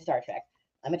had seen Star Trek.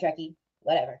 I'm a Trekkie,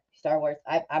 whatever. Star Wars.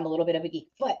 I'm a little bit of a geek,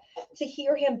 but to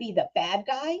hear him be the bad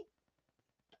guy,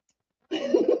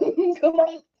 come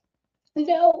on,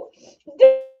 no,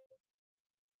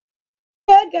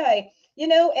 bad guy. You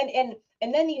know, and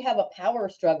then you have a power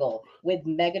struggle with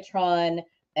Megatron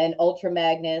and Ultra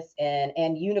Magnus and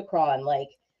Unicron. Like,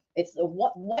 it's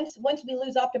once we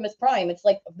lose Optimus Prime, it's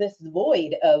like this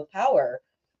void of power,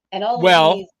 and all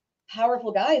of these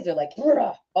powerful guys are like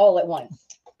all at once.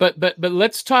 But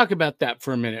let's talk about that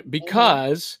for a minute,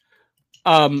 because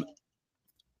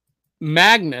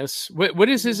Magnus, what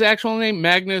is his actual name?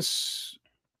 Magnus.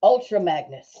 Ultra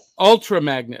Magnus. Ultra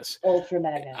Magnus. Ultra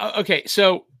Magnus. Okay,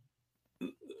 so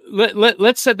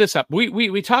let's set this up.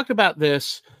 We talked about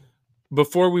this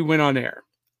before we went on air.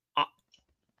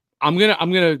 I'm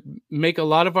gonna make a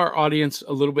lot of our audience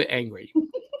a little bit angry,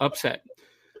 upset.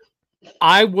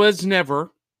 I was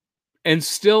never, and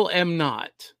still am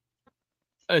not,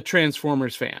 a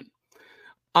Transformers fan.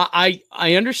 I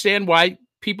understand why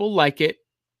people like it.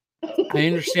 I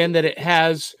understand that it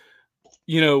has,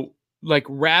 like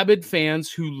rabid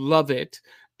fans who love it,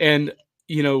 and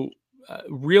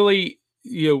really,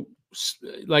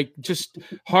 like just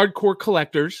hardcore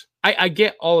collectors. I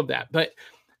get all of that, but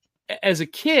as a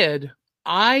kid,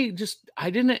 I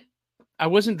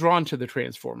wasn't drawn to the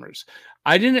Transformers.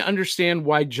 I didn't understand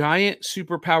why giant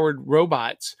superpowered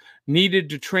robots needed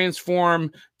to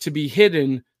transform to be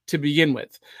hidden to begin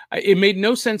with. It made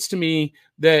no sense to me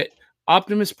that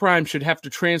Optimus Prime should have to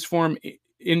transform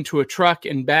into a truck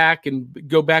and back and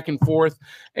go back and forth.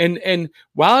 And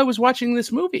while I was watching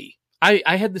this movie,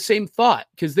 I had the same thought,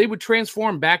 because they would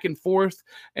transform back and forth.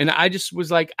 And I just was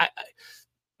like,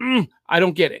 I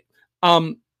don't get it.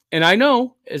 And I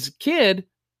know as a kid,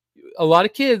 a lot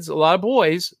of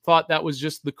boys thought that was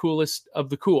just the coolest of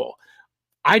the cool.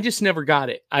 I just never got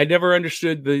it. I never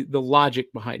understood the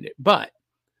logic behind it. But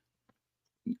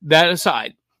that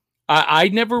aside, I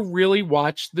never really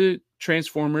watched the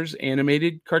Transformers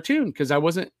animated cartoon because I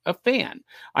wasn't a fan.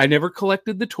 I never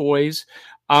collected the toys.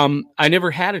 I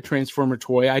never had a Transformer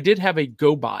toy. I did have a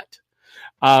GoBot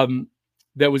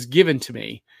that was given to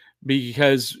me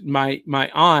because my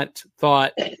aunt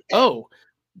thought,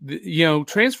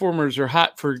 Transformers are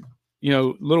hot for,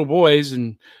 little boys,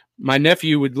 and my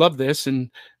nephew would love this. And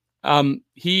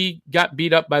he got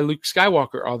beat up by Luke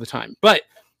Skywalker all the time. But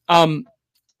I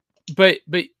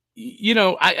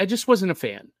just wasn't a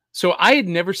fan. So I had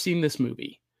never seen this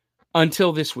movie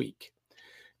until this week.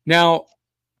 Now,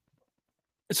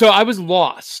 so I was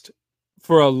lost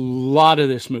for a lot of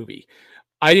this movie.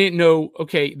 I didn't know,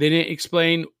 they didn't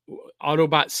explain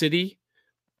Autobot City.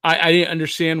 I didn't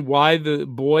understand why the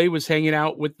boy was hanging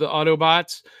out with the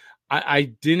Autobots.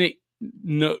 I didn't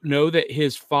know that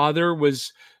his father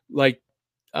was like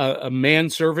a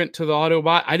manservant to the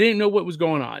Autobot. I didn't know what was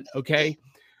going on. Okay.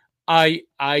 I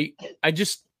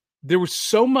just, there was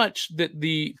so much that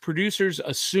the producers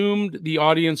assumed the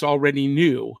audience already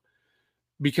knew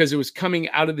because it was coming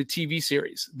out of the TV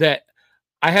series that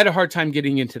I had a hard time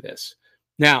getting into this.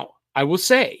 Now, I will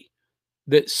say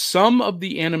that some of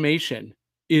the animation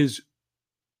is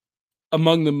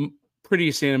among the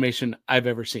prettiest animation I've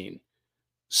ever seen.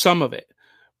 Some of it.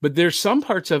 But there's some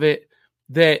parts of it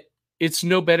that it's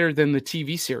no better than the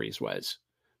TV series was.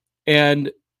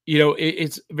 And,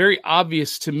 it's very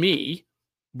obvious to me,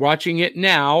 watching it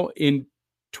now in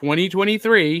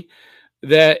 2023,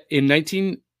 that in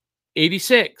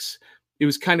 1986, it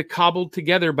was kind of cobbled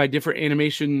together by different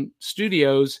animation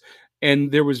studios,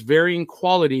 and there was varying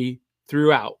quality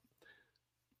throughout.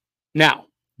 Now,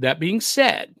 that being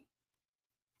said,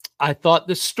 I thought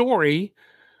the story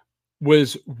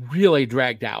was really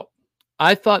dragged out.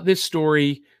 I thought this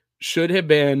story should have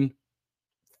been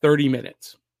 30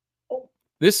 minutes.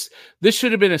 This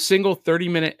should have been a single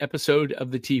 30-minute episode of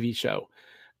the TV show.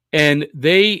 And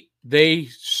they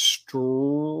stretched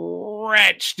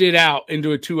it out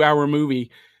into a 2-hour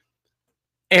movie.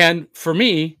 And for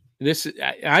me,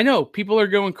 I know people are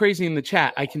going crazy in the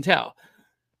chat. I can tell.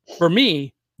 For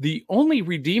me, the only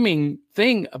redeeming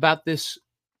thing about this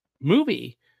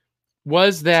movie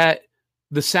was that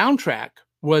the soundtrack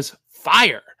was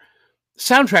fire. The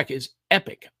soundtrack is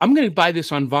epic. I'm going to buy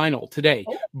this on vinyl today.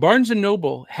 Barnes &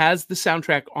 Noble has the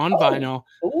soundtrack on vinyl,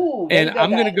 and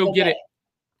I'm going to go get it.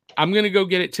 I'm going to go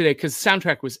get it today because the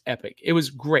soundtrack was epic. It was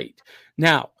great.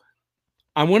 Now,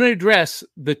 I want to address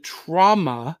the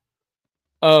trauma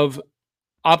of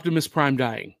Optimus Prime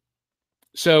dying.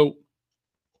 So,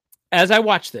 as I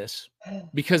watched this,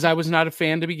 because I was not a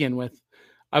fan to begin with,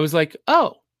 I was like,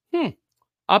 oh,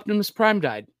 Optimus Prime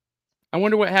died. I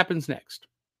wonder what happens next.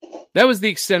 That was the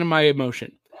extent of my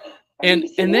emotion. And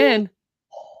then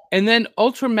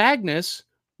Ultra Magnus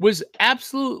was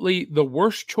absolutely the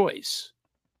worst choice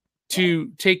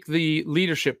to take the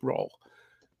leadership role.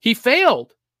 He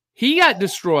failed. He got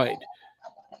destroyed.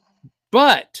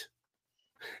 But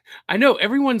I know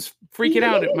everyone's freaking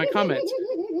out at my comments.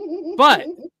 But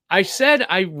I said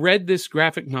I read this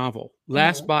graphic novel,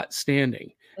 Last Bot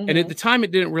Standing. And at the time,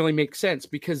 it didn't really make sense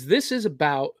because this is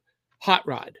about Hot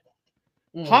Rod.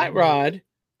 Hot Rod,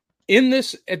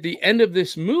 at the end of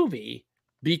this movie,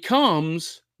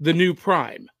 becomes the new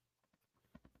Prime.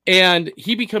 And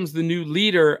he becomes the new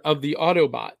leader of the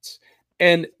Autobots.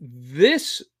 And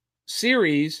this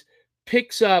series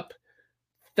picks up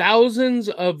thousands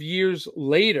of years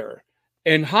later.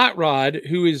 And Hot Rod,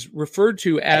 who is referred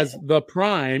to as the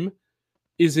Prime,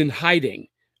 is in hiding.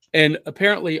 And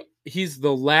apparently he's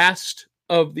the last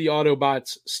of the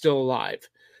Autobots still alive.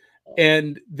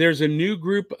 And there's a new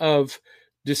group of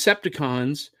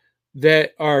Decepticons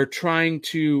that are trying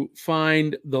to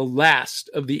find the last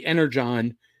of the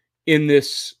Energon in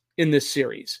this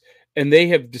series. And they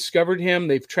have discovered him.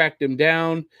 They've tracked him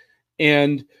down.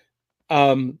 And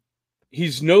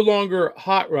he's no longer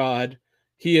Hot Rod.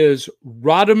 He is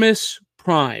Rodimus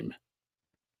Prime.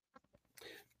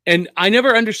 And I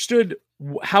never understood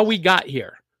how we got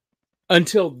here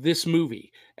until this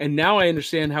movie. And now I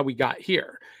understand how we got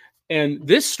here. And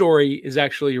this story is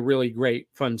actually a really great,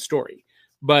 fun story.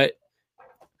 But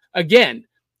again,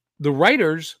 the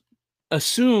writers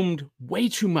assumed way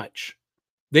too much.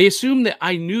 They assumed that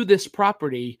I knew this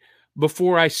property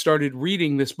before I started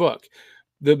reading this book.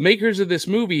 The makers of this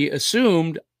movie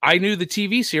assumed I knew the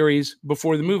TV series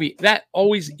before the movie. That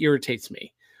always irritates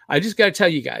me. I just got to tell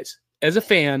you guys, as a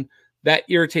fan, that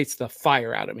irritates the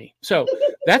fire out of me. So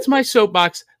that's my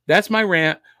soapbox. That's my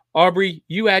rant. Aubrey,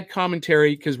 you add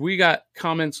commentary because we got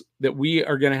comments that we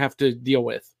are going to have to deal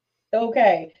with.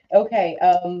 Okay.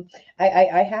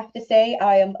 I have to say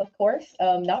I am, of course,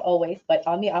 not always, but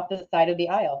on the opposite side of the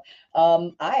aisle.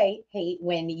 I hate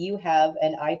when you have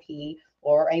an IP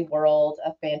or a world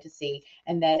of fantasy,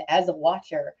 and then as a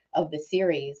watcher of the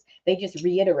series, they just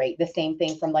reiterate the same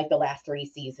thing from like the last 3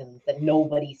 seasons that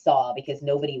nobody saw because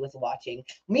nobody was watching.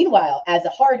 Meanwhile, as a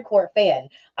hardcore fan,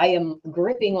 I am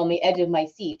gripping on the edge of my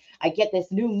seat. I get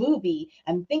this new movie.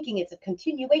 I'm thinking it's a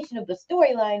continuation of the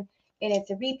storyline, and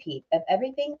it's a repeat of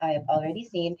everything I have already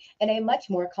seen in a much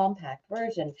more compact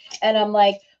version. And I'm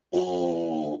like,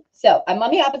 so I'm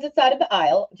on the opposite side of the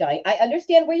aisle, Johnny. I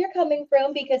understand where you're coming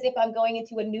from because if I'm going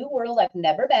into a new world I've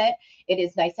never met, it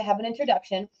is nice to have an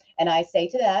introduction. And I say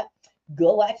to that,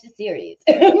 go watch the series.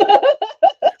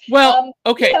 Well,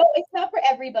 okay. You know, it's not for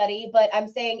everybody, but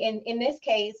I'm saying in this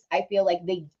case, I feel like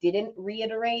they didn't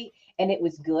reiterate and it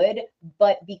was good.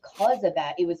 But because of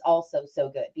that, it was also so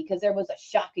good because there was a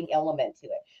shocking element to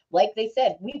it. Like they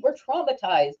said, we were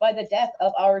traumatized by the death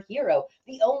of our hero,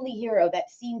 the only hero that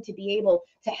seemed to be able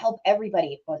to help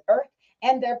everybody on Earth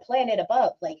and their planet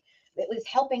above. Like, it was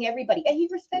helping everybody, and he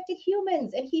respected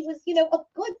humans, and he was, you know, a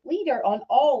good leader on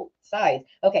all sides.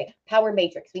 Okay, power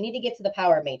matrix. We need to get to the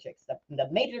power matrix, the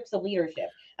matrix of leadership.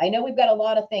 I know we've got a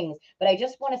lot of things, but I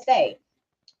just want to say,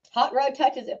 Hot Rod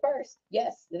touches it first.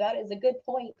 Yes, that is a good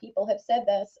point. People have said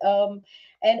this,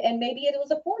 and maybe it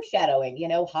was a foreshadowing. You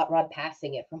know, Hot Rod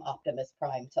passing it from Optimus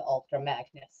Prime to Ultra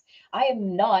Magnus. I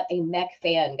am not a mech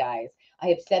fan, guys. I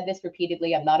have said this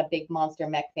repeatedly. I'm not a big monster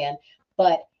mech fan,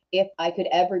 but if I could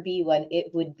ever be one,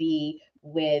 it would be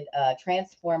with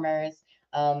Transformers.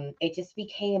 It just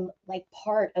became like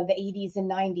part of the 80s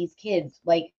and 90s kids.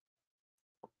 Like,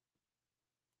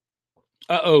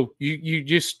 you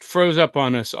just froze up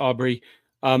on us, Aubrey.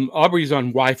 Aubrey's on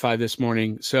Wi-Fi this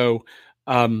morning, so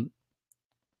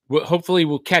hopefully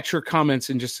we'll catch her comments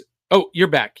and just. Oh, you're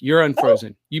back. You're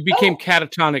unfrozen. You became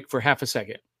catatonic for half a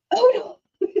second. Oh no.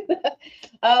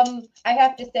 I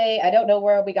have to say, I don't know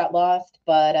where we got lost,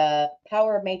 but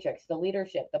power matrix, the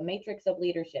leadership, the matrix of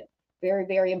leadership, very,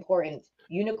 very important.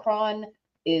 Unicron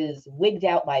is wigged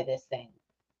out by this thing.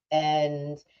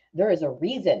 And there is a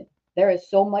reason. There is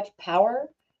so much power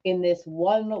in this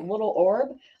one little orb.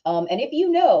 And if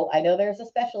you know, I know there's a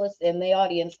specialist in the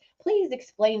audience, please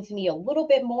explain to me a little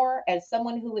bit more as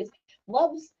someone who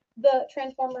loves the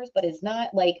Transformers, but is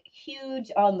not like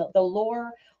huge on the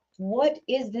lore. what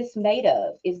is this made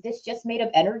of? Is this just made of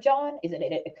energon? Is it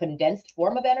a condensed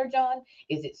form of energon?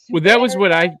 Is it super Well, that was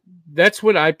energon? that's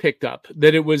what I picked up,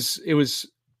 that it was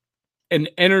an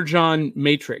energon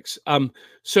matrix.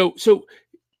 So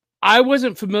I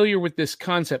wasn't familiar with this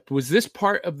concept. Was this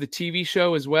part of the TV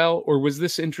show as well, or was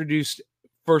this introduced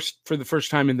for the first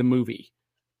time in the movie?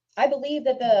 I believe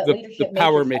that the The leadership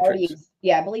power matrix already, matrix.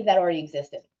 yeah, I believe that already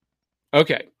existed.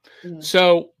 Okay. Mhm.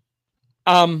 So,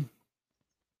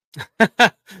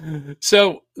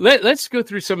 so let's go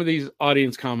through some of these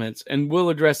audience comments and we'll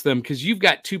address them, because you've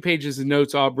got 2 pages of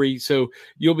notes, Aubrey, so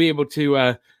you'll be able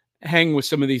to hang with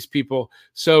some of these people.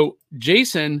 So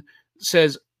Jason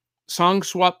says, Song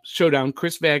Swap Showdown,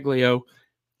 Chris Vaglio,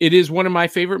 it is one of my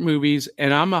favorite movies,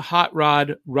 and I'm a Hot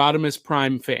Rod Rodimus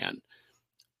Prime fan.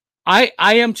 I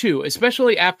am too,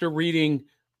 especially after reading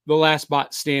The Last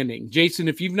Bot Standing. Jason,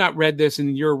 if you've not read this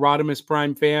and you're a Rodimus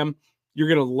Prime fan, you're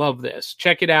going to love this.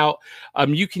 Check it out.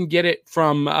 You can get it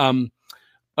from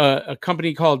a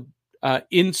company called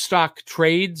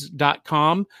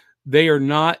InStockTrades.com. They are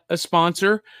not a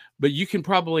sponsor, but you can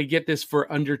probably get this for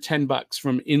under $10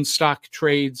 from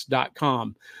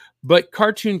InStockTrades.com. But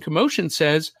Cartoon Commotion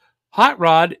says Hot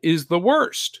Rod is the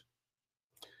worst.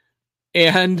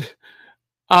 And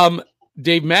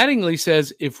Dave Mattingly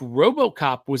says if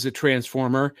RoboCop was a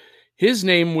Transformer, his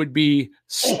name would be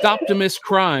Stoptimus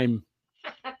Crime.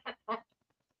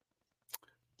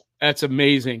 That's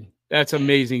amazing. That's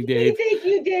amazing, Dave. Thank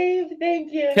you, Dave.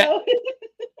 Thank you.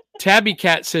 Tabby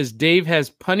Cat says Dave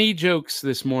has punny jokes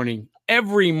this morning.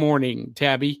 Every morning,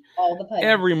 Tabby. All the puns.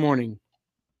 Every morning.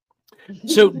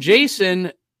 So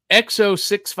Jason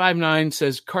XO659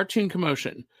 says Cartoon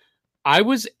Commotion. I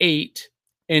was 8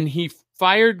 and he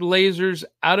fired lasers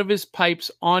out of his pipes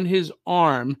on his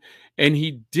arm and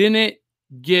he didn't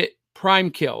get Prime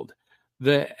killed.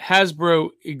 The Hasbro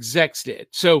execs did.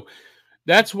 So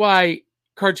that's why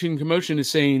Cartoon Commotion is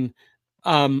saying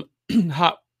Hot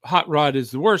Rod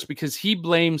is the worst, because he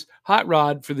blames Hot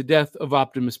Rod for the death of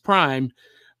Optimus Prime.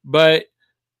 But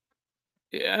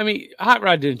I mean, Hot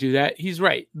Rod didn't do that. He's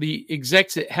right. The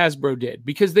execs at Hasbro did,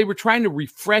 because they were trying to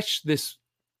refresh this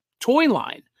toy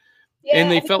line. Yeah,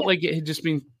 And they felt like it had just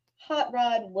been. Hot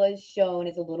Rod was shown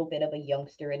as a little bit of a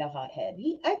youngster and a hothead.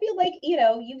 I feel like,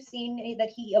 you've seen that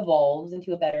he evolves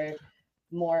into a better,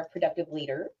 more productive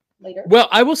leader later. Well,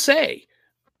 I will say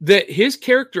that his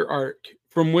character arc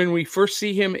from when we first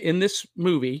see him in this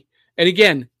movie, and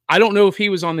again, I don't know if he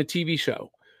was on the TV show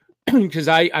because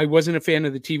I wasn't a fan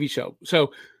of the TV show.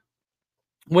 So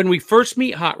when we first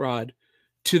meet Hot Rod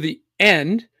to the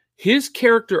end, his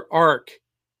character arc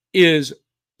is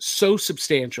so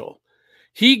substantial.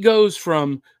 He goes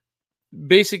from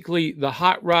basically the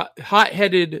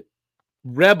hot-headed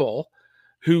rebel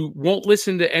who won't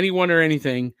listen to anyone or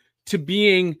anything to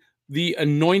being the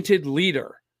anointed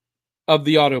leader of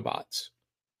the Autobots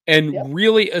and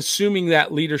really assuming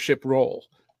that leadership role.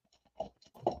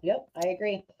 Yep, I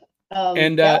agree.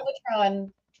 And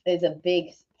Galvatron is a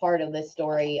big part of this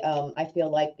story, I feel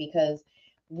like, because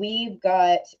we've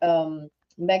got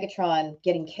Megatron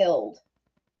getting killed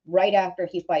right after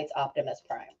he fights Optimus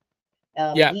Prime.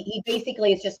 He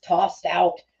basically is just tossed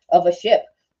out of a ship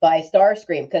by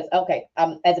Starscream because,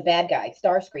 as a bad guy,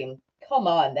 Starscream, come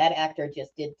on, that actor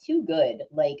just did too good.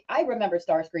 Like, I remember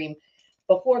Starscream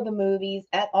before the movies,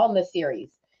 on the series.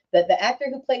 The actor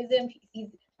who plays him, he's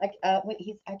like, I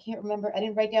can't remember. I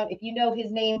didn't write down. If you know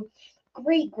his name,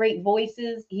 great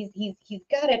voices. He's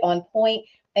got it on point,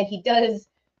 and he does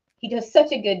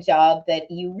such a good job that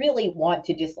you really want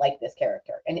to dislike this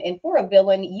character. And for a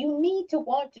villain, you need to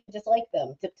want to dislike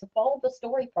them to follow the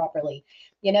story properly,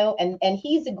 and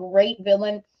he's a great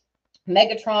villain.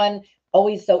 Megatron,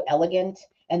 always so elegant.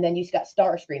 And then you've got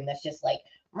Starscream that's just like,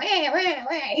 rah, rah,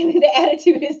 rah. And the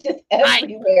attitude is just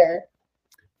everywhere.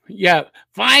 Yeah,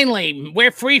 finally,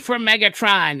 we're free from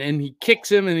Megatron. And he kicks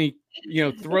him and he,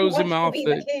 throws him off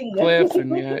the cliff.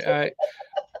 And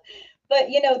But,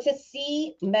 to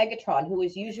see Megatron, who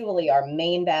is usually our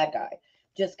main bad guy,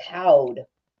 just cowed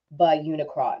by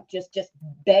Unicron, just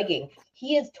begging.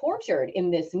 He is tortured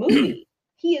in this movie.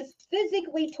 He is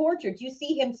physically tortured. You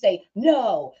see him say,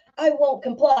 no, I won't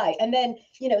comply. And then,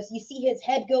 you see his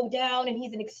head go down and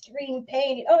he's in extreme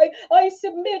pain. I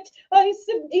submit.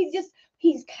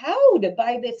 He's cowed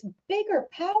by this bigger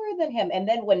power than him. And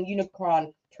then when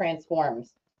Unicron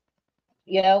transforms,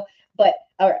 but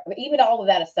even all of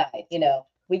that aside,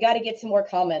 we got to get some more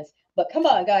comments. But come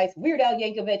on, guys, Weird Al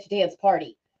Yankovic dance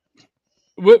party.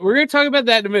 We're going to talk about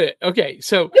that in a minute. Okay,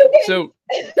 so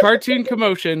Cartoon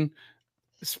Commotion.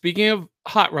 Speaking of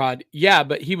Hot Rod,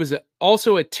 but he was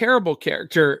also a terrible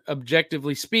character,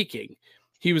 objectively speaking.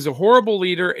 He was a horrible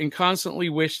leader and constantly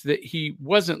wished that he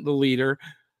wasn't the leader.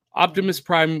 Optimus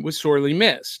Prime was sorely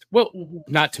missed. Well,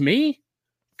 not to me,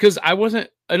 because I wasn't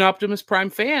an Optimus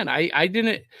Prime fan. It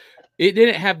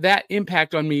didn't have that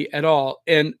impact on me at all.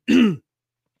 And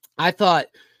I thought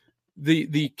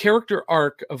the character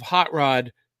arc of Hot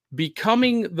Rod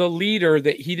becoming the leader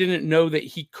that he didn't know that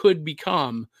he could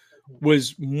become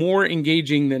was more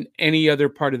engaging than any other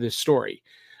part of this story.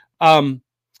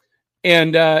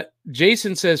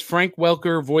 Jason says Frank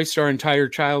Welker voiced our entire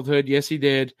childhood. Yes, he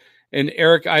did. And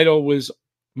Eric Idle was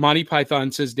Monty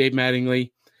Python, says Dave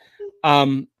Mattingly.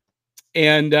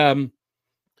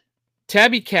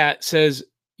 Tabby Cat says,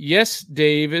 yes,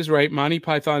 Dave is right. Monty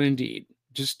Python indeed.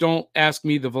 Just don't ask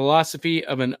me the philosophy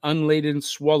of an unladen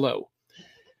swallow.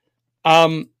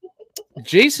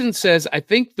 Jason says, I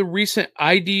think the recent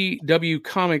IDW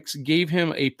comics gave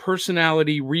him a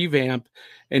personality revamp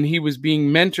and he was being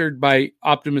mentored by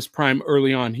Optimus Prime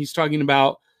early on. He's talking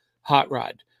about Hot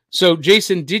Rod. So,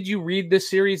 Jason, did you read this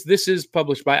series? This is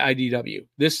published by IDW,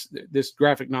 this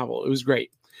graphic novel. It was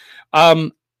great.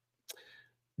 Dave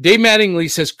Mattingly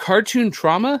says, cartoon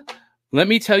trauma? Let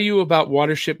me tell you about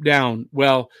Watership Down.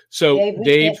 Well, so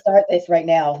Dave, can't start this right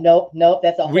now. Nope.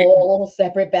 That's a whole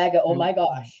separate bag of, oh my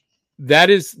gosh. That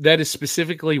is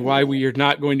specifically why we are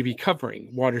not going to be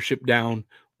covering Watership Down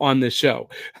on this show.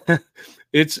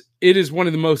 It is one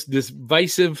of the most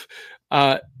divisive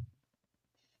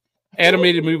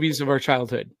animated movies of our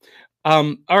childhood.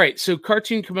 All right. So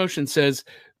Cartoon Commotion says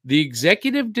the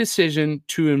executive decision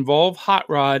to involve Hot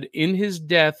Rod in his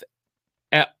death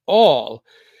at all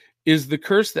is the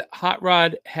curse that Hot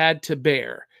Rod had to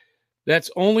bear. That's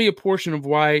only a portion of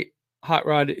why Hot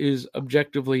Rod is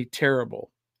objectively terrible.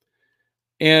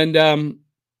 And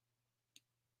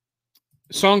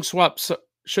Song Swap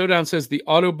Showdown says the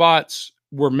Autobots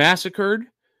were massacred.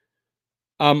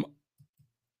 All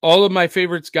of my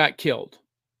favorites got killed.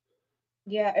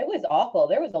 Yeah, it was awful.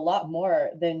 There was a lot more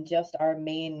than just our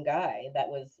main guy that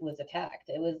was attacked.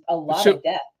 It was a lot of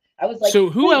death. I was like, so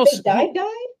who else died?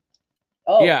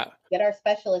 Oh, yeah. Get our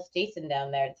specialist Jason down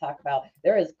there to talk about.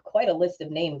 There is quite a list of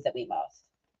names that we lost.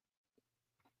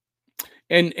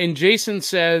 And Jason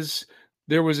says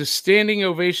there was a standing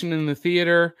ovation in the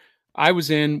theater I was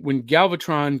in when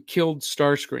Galvatron killed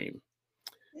Starscream.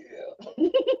 Yeah.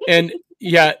 And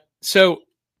yeah, so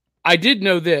I did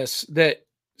know this, that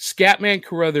Scatman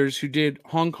Carruthers, who did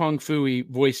Hong Kong Phooey,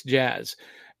 voiced Jazz.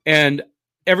 And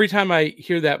every time I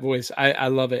hear that voice, I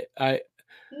love it.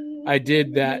 I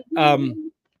did that.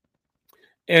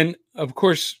 And of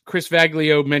course, Chris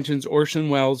Vaglio mentions Orson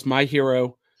Welles, my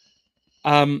hero.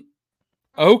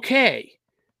 Okay.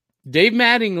 Dave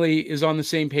Mattingly is on the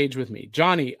same page with me.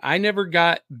 Johnny, I never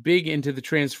got big into the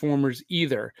Transformers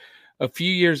either. A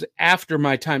few years after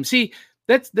my time. See,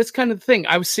 that's kind of the thing.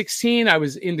 I was 16. I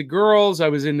was into girls. I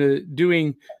was into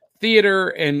doing theater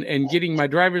and getting my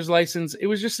driver's license. It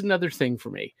was just another thing for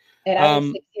me. And I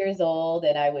was 6 years old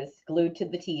and I was glued to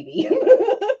the TV.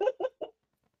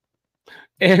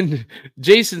 And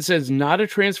Jason says, not a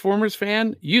Transformers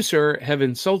fan? You, sir, have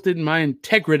insulted my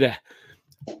integrity.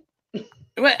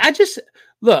 I just,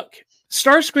 look,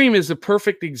 Starscream is a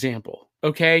perfect example,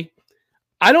 okay?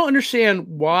 I don't understand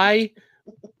why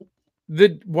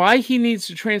he needs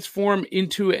to transform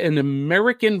into an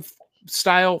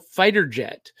American-style fighter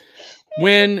jet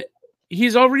when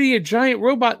he's already a giant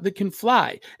robot that can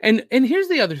fly. And here's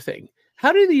the other thing.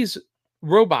 How do these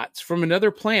robots from another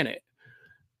planet,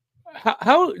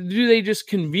 how do they just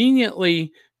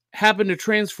conveniently happen to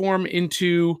transform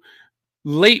into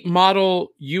late model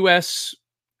U.S.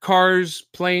 cars,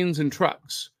 planes, and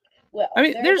trucks? Well, I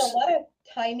mean, there's a lot of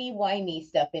timey-wimey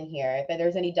stuff in here. If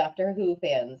there's any Doctor Who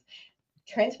fans,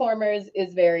 Transformers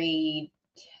is very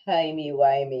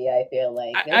timey-wimey, I feel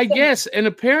like. I guess. And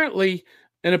apparently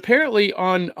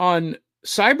on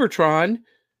Cybertron,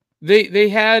 they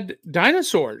had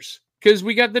dinosaurs because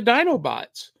we got the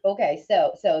Dinobots. Okay,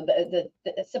 so the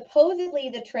supposedly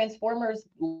the Transformers,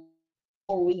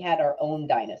 we had our own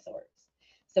dinosaurs.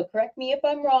 So correct me if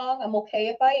I'm wrong. I'm okay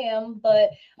if I am, but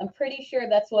I'm pretty sure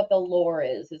that's what the lore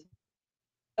is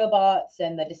robots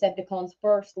and the Decepticons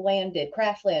first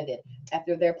crash landed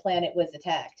after their planet was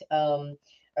attacked.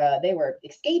 They were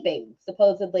escaping,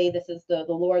 supposedly. This is the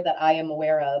lore that I am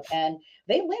aware of, and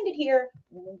they landed here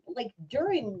like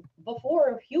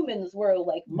before humans were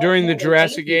like during the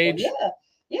Jurassic Age.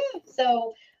 Yeah.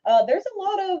 So there's a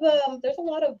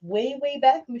lot of way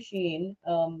back machine.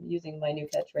 Using my new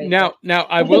catchphrase. Now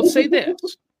I will say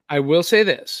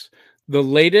this. The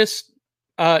latest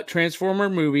Transformer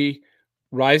movie,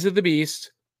 Rise of the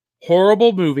Beast,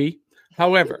 horrible movie.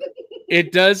 However,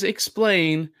 it does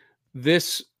explain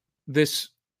this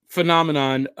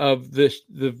phenomenon of the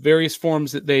various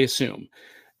forms that they assume.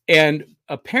 And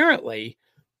apparently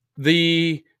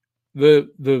the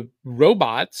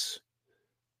robots,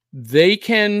 they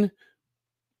can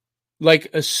like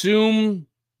assume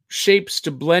shapes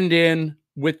to blend in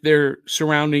with their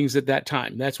surroundings at that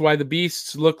time. That's why the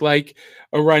beasts look like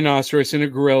a rhinoceros and a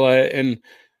gorilla and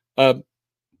an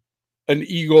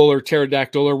eagle or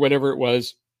pterodactyl or whatever it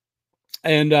was.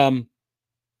 And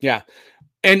yeah.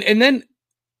 And then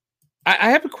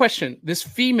I have a question. This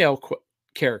female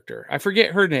character, I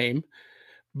forget her name,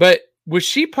 but was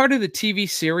she part of the TV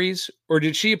series or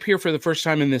did she appear for the first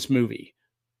time in this movie?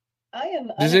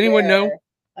 Does anyone know?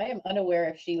 I am unaware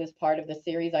if she was part of the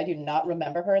series. I do not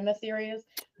remember her in the series.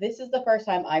 This is the first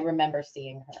time I remember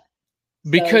seeing her.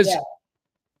 Because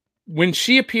when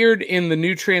she appeared in the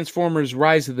new Transformers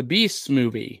Rise of the Beasts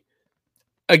movie,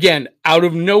 again, out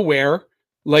of nowhere,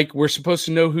 like we're supposed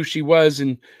to know who she was.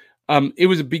 And it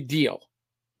was a big deal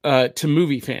to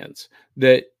movie fans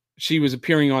that she was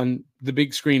appearing on the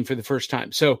big screen for the first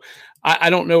time. So I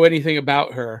don't know anything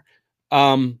about her.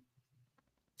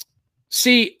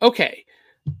 See, okay.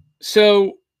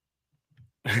 So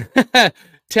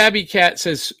Tabby Cat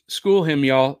says, school him,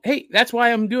 y'all. Hey, that's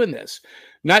why I'm doing this.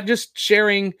 Not just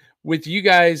sharing with you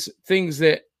guys things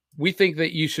that we think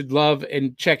that you should love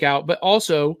and check out, but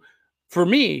also for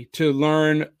me to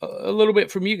learn a little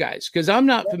bit from you guys, because I'm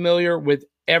not familiar with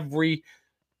every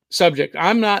subject.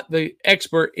 I'm not the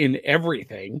expert in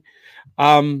everything.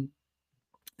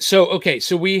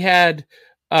 So we had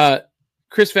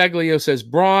Chris Vaglio says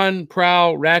Brawn,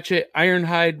 Prowl, Ratchet,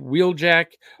 Ironhide, Wheeljack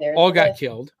all got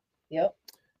killed. Yep.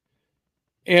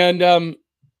 And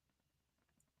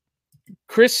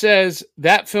Chris says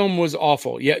that film was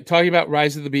awful. Yeah, talking about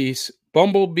Rise of the Beasts,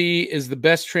 Bumblebee is the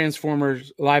best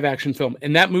Transformers live action film,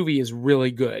 and that movie is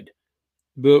really good.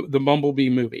 The Bumblebee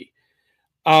movie.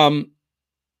 Oh,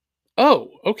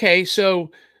 okay.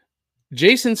 So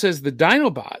Jason says the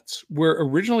Dinobots were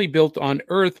originally built on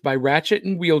Earth by Ratchet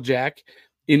and Wheeljack.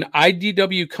 In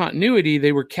IDW continuity,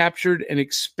 they were captured and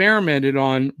experimented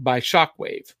on by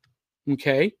Shockwave.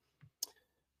 Okay.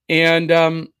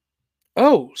 And,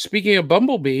 speaking of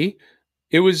Bumblebee,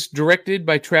 it was directed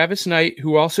by Travis Knight,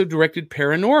 who also directed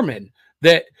Paranorman,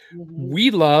 that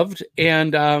we loved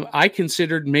and I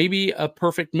considered maybe a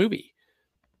perfect movie.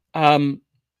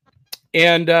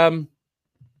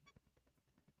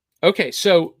 Okay,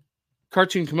 so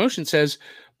Cartoon Commotion says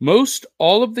most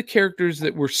all of the characters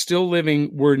that were still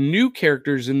living were new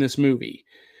characters in this movie.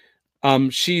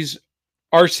 She's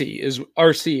RC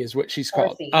is what she's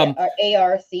called.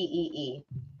 ARCEE.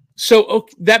 So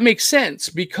that makes sense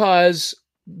because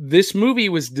this movie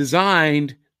was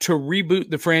designed to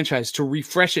reboot the franchise, to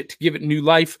refresh it, to give it new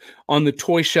life on the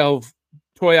toy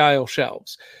aisle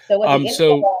shelves. So what the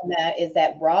info on that is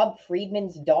that Rob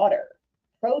Friedman's daughter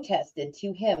protested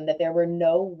to him that there were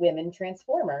no women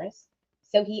Transformers,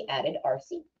 so he added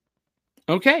RC.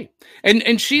 Okay.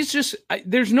 And she's just,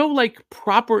 there's no like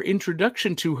proper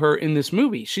introduction to her in this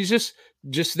movie. She's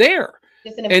just there.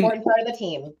 Just an important part of the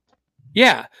team.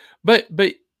 Yeah. But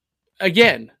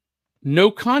again, no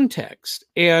context.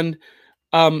 And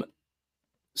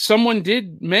someone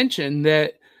did mention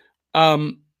that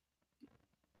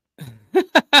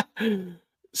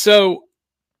so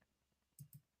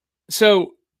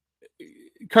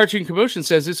Cartoon Commotion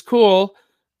says it's cool.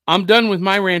 I'm done with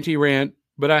my ranty rant,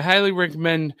 but I highly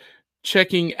recommend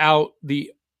checking out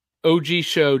the OG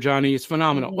show, Johnny. It's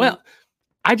phenomenal. Mm-hmm. Well,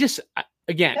 I just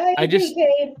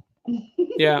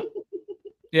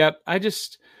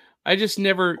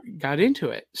never got into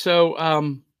it.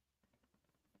 So,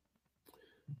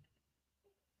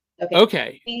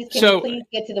 okay. Please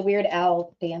get to the Weird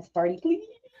Al dance party, please?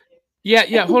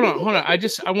 Yeah. Hold on. I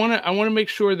want to make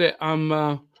sure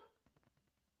that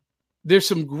there's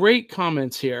some great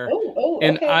comments here.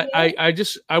 And okay,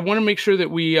 I want to make sure that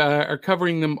we are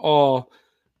covering them all.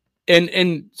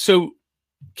 And so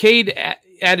Cade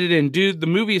added in, dude, the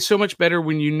movie is so much better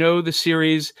when you know the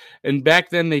series. And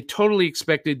back then they totally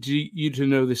expected you to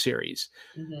know the series.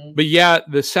 Mm-hmm. But yeah,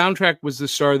 the soundtrack was the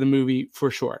star of the movie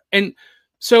for sure. And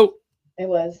so it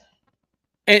was.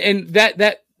 And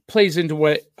that plays into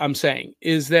what I'm saying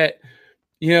is that,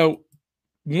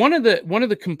 one of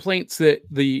the complaints that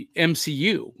the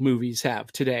MCU movies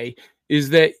have today is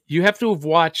that you have to have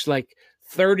watched like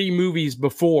 30 movies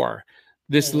before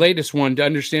this latest one to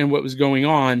understand what was going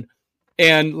on.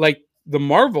 And like the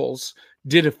Marvels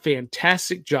did a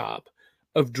fantastic job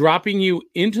of dropping you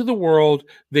into the world.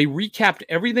 They recapped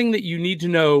everything that you need to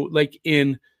know, like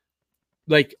in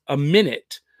like a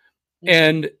minute.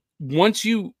 And once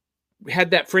you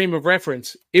had that frame of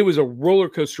reference, it was a roller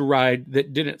coaster ride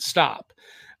that didn't stop.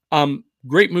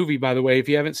 Great movie, by the way. If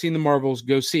you haven't seen the Marvels,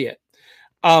 go see it.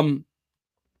 And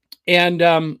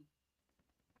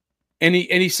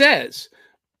he says,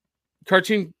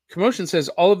 Cartoon Commotion says,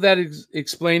 all of that is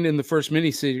explained in the first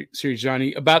mini series,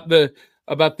 Johnny, about the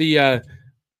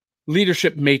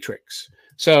leadership matrix.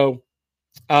 So,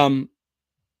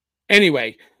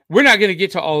 anyway, we're not going to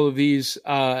get to all of these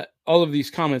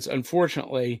comments,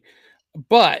 unfortunately,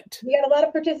 but we got a lot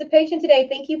of participation today.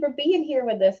 Thank you for being here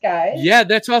with us, guys. Yeah,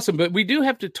 that's awesome. But we do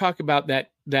have to talk about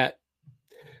that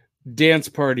dance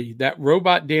party, that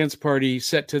robot dance party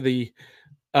set to the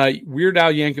Weird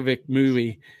Al Yankovic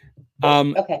movie.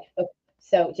 Okay.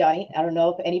 So, Johnny, I don't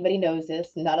know if anybody knows this.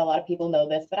 Not a lot of people know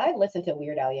this, but I've listened to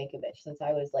Weird Al Yankovic since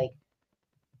I was like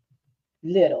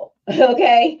little.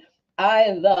 Okay.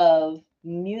 I love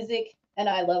music and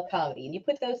I love comedy. And you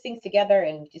put those things together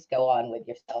and just go on with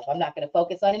yourself. I'm not going to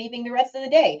focus on anything the rest of the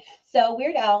day. So,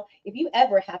 Weird Al, if you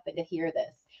ever happen to hear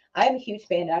this, I'm a huge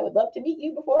fan and I would love to meet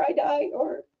you before I die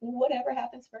or whatever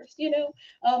happens first, you know?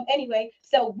 Anyway,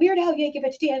 so Weird Al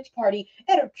Yankovic dance party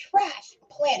at a trash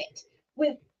planet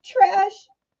with trash.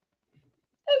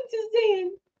 I'm just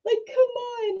saying, like, come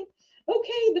on.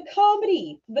 Okay, the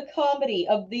comedy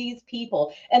of these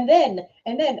people. And then,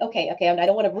 okay, I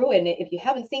don't want to ruin it. If you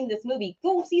haven't seen this movie,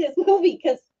 go see this movie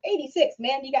because 86,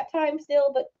 man, you got time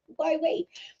still, but why wait?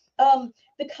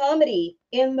 The comedy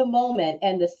in the moment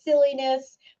and the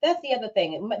silliness. That's the other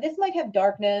thing. This might have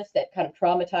darkness that kind of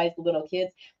traumatized the little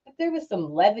kids, but there was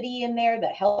some levity in there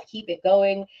that helped keep it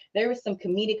going. There was some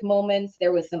comedic moments.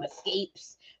 There was some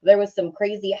escapes. There was some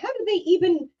crazy. How did they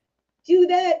even do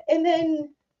that? And then,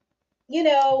 they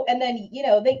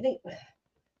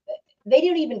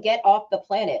don't even get off the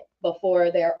planet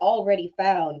before they're already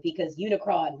found because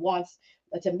Unicron wants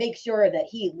to make sure that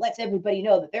he lets everybody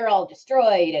know that they're all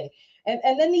destroyed.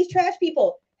 And then these trash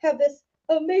people have this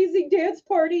amazing dance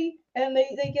party and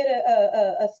they get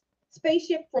a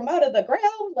spaceship from out of the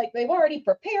ground, like they've already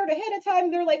prepared ahead of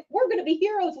time. They're like, we're going to be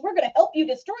heroes. We're going to help you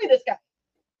destroy this guy.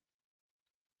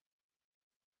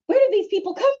 Where did these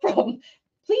people come from?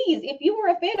 Please, if you were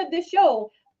a fan of this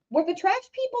show, were the trash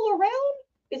people around?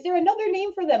 Is there another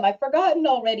name for them? I've forgotten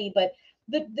already, but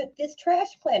this trash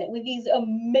planet with these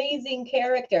amazing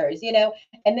characters, and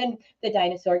then the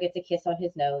dinosaur gets a kiss on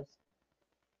his nose.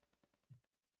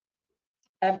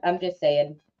 I'm just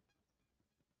saying.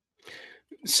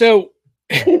 So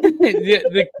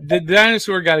the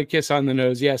dinosaur got a kiss on the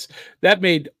nose. Yes, that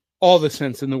made all the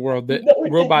sense in the world that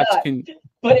robots can.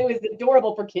 But it was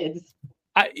adorable for kids.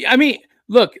 I mean,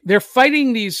 look, they're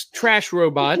fighting these trash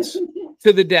robots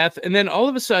to the death, and then all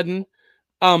of a sudden,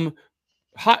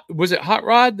 was it Hot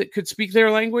Rod that could speak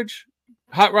their language?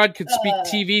 Hot Rod could speak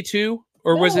TV too,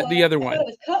 or was it the other one? It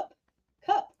was Cup,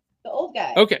 the old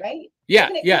guy. Okay. Right? Yeah,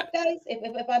 Cup, guys?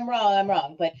 If I'm wrong, I'm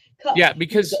wrong. But Cup,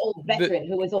 because the old veteran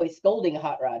who was always scolding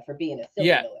Hot Rod for being a silly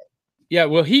miller. Yeah,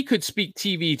 well, he could speak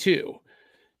TV too,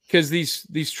 because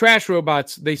these trash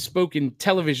robots, they spoke in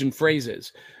television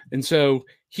phrases, and so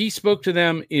he spoke to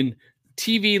them in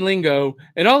TV lingo,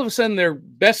 and all of a sudden they're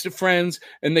best of friends,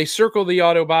 and they circle the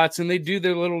Autobots, and they do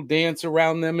their little dance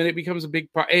around them, and it becomes a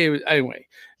big part. Anyway,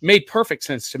 made perfect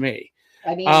sense to me.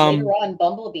 I mean, later on,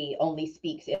 Bumblebee only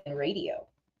speaks in radio.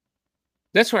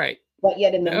 That's right. But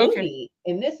yet in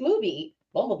this movie,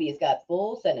 Bumblebee's got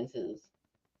full sentences.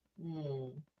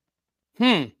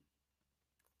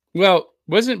 Well,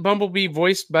 wasn't Bumblebee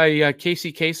voiced by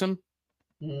Casey Kasem?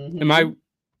 Mm-hmm. Am I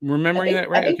remembering that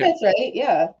right? I think that's right.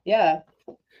 Yeah.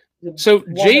 So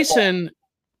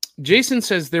Jason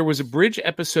says there was a bridge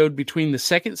episode between the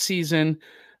second season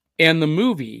and the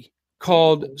movie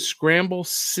called Scramble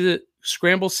City,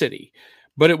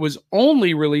 but it was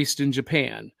only released in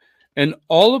Japan. And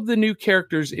all of the new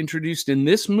characters introduced in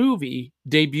this movie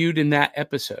debuted in that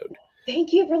episode.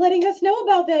 Thank you for letting us know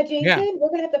about that, Jason. Yeah. We're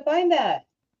going to have to find that.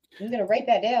 I'm going to write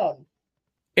that down.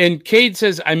 And Cade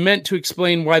says, I meant to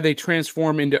explain why they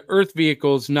transform into Earth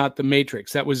vehicles, not the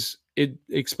Matrix. That was it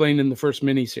explained in the first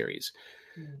miniseries.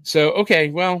 So, okay,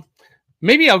 well,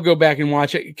 maybe I'll go back and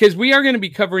watch it because we are going to be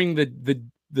covering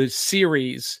the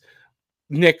series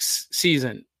next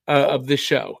season of this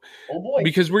show. Oh boy.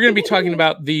 Because we're going to be talking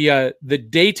about the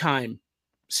daytime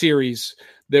series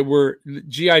that were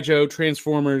G.I. Joe,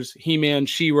 Transformers, He-Man,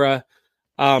 She-Ra,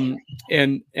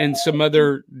 and some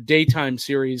other daytime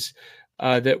series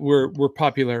that were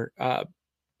popular. I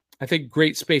think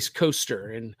Great Space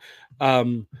Coaster and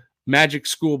Magic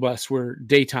School Bus were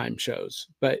daytime shows.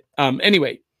 But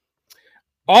anyway,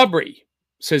 Aubrey,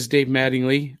 says Dave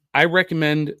Mattingly, I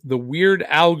recommend the Weird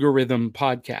Algorithm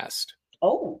podcast.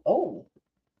 Oh,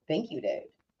 Thank you, Dave.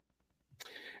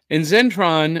 And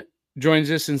Zentron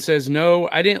joins us and says, no,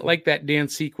 I didn't like that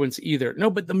dance sequence either. No,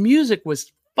 but the music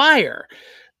was fire.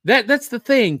 That's the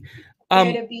thing.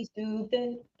 Try to be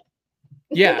stupid.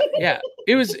 Yeah.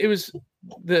 It was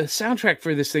the soundtrack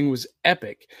for this thing was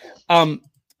epic.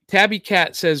 Tabby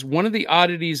Cat says one of the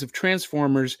oddities of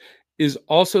Transformers is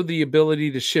also the ability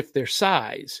to shift their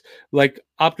size, like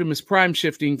Optimus Prime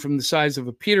shifting from the size of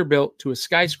a Peterbilt to a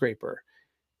skyscraper.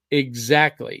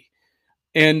 Exactly.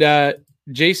 And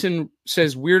Jason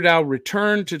says Weird Al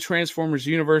returned to Transformers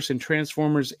universe in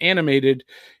Transformers Animated.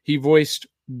 He voiced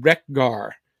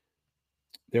Wreck-Gar.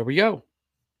 There we go.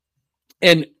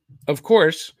 And of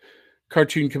course,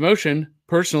 Cartoon Commotion.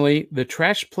 Personally, the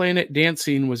Trash Planet dance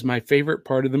scene was my favorite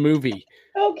part of the movie.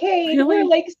 Okay, Really? we're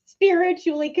like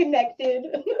spiritually connected.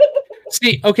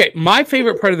 See, okay, my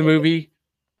favorite part of the movie,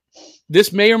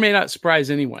 this may or may not surprise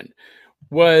anyone,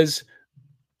 was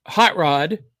Hot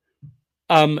Rod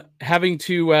having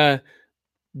to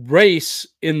race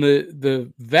in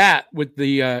the vat with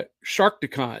the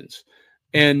Sharkticons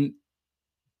and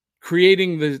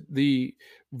creating the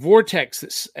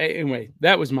vortex. Anyway,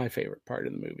 that was my favorite part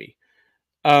of the movie.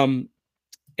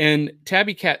 And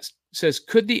Tabby Cat says,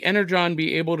 could the Energon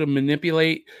be able to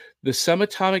manipulate the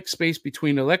subatomic space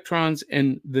between electrons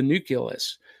and the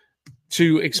nucleus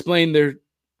to explain their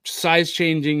size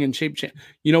changing and shape change?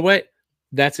 You know what?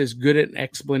 That's as good an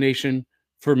explanation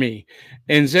for me.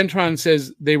 And Zentron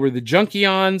says they were the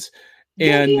Junkions,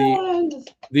 and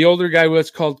the older guy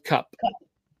was called Cup.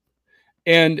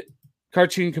 And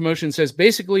Cartoon Commotion says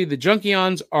basically the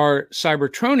Junkions are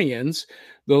Cybertronians.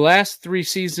 The last 3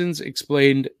 seasons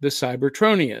explained the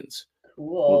Cybertronians.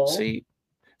 Cool. Well, see,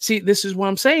 this is what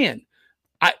I'm saying.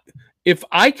 If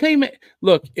I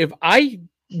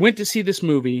went to see this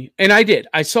movie, and I did,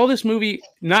 I saw this movie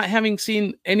not having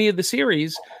seen any of the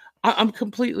series, I'm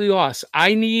completely lost.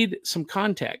 I need some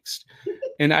context.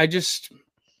 And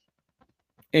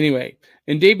anyway,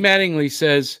 and Dave Mattingly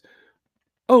says,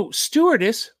 oh,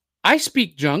 stewardess, I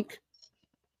speak junk.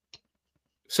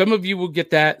 Some of you will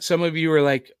get that. Some of you are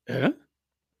like, huh?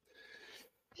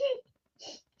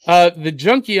 The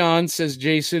Junkions, says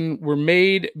Jason, were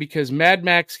made because Mad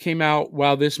Max came out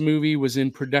while this movie was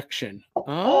in production.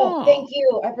 Oh, thank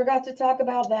you. I forgot to talk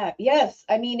about that. Yes.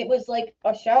 I mean, it was like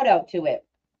a shout out to it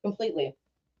completely.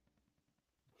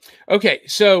 Okay.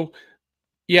 So,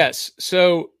 yes.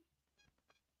 So,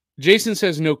 Jason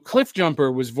says no, Cliff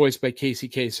Jumper was voiced by Casey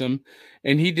Kasem,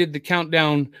 and he did the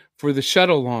countdown for the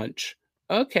shuttle launch.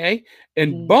 Okay.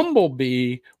 And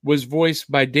Bumblebee was voiced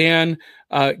by Dan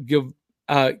Gilvezan.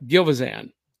 I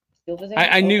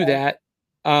knew that.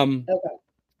 Okay.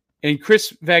 And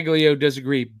Chris Vaglio does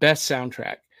agree. Best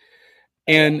soundtrack.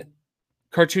 And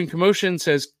Cartoon Commotion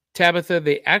says, Tabitha,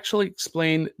 they actually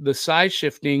explained the size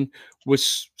shifting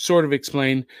was sort of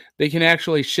explained. They can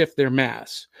actually shift their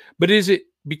mass. But is it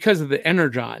because of the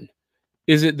Energon?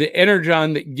 Is it the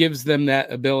Energon that gives them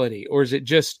that ability? Or is it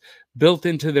just built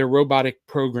into their robotic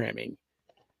programming?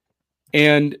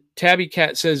 And Tabby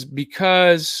Cat says,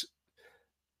 because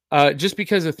just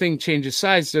because a thing changes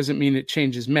size doesn't mean it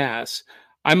changes mass.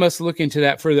 I must look into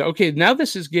that further. Okay, now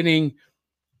this is getting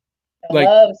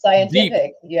scientific.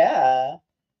 Deep. Yeah.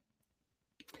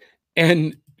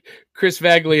 And Chris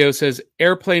Vaglio says,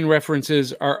 airplane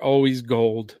references are always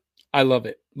gold. I love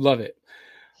it. Love it.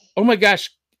 Oh my gosh.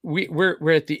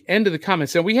 We're at the end of the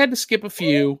comments. So we had to skip a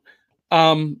few.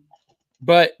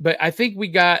 But I think we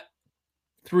got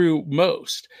through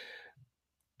most.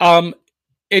 And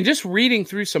just reading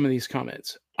through some of these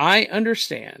comments, I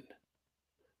understand.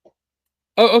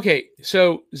 Oh, okay.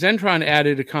 So Zentron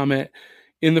added a comment.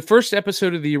 In the first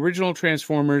episode of the original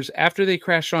Transformers, after they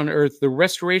crashed on Earth, the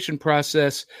restoration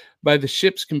process by the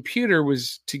ship's computer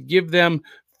was to give them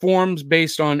forms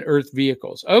based on Earth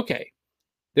vehicles. Okay.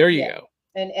 There you go.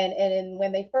 And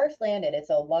when they first landed,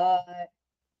 it's a lot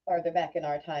farther back in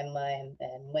our timeline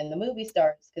than when the movie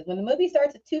starts. Because when the movie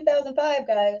starts at 2005,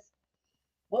 guys.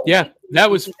 Yeah,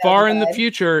 that was far in the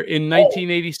future in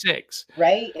 1986.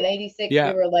 Right? In 86,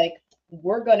 we were like,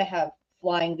 we're going to have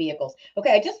flying vehicles.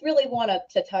 Okay, I just really want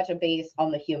to touch a base on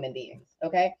the human beings.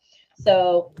 Okay,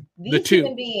 so these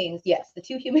human beings, yes, the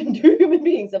two human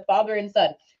beings, a father and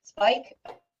son, Spike,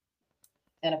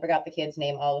 and I forgot the kid's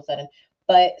name all of a sudden.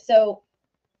 But so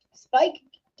Spike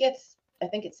gets, I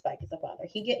think it's Spike is the father.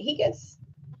 He gets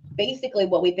basically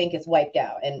what we think is wiped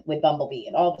out, and with Bumblebee,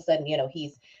 and all of a sudden,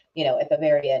 he's, at the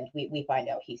very end, we find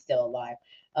out he's still alive.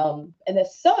 And the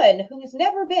son, who's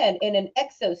never been in an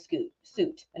exosuit,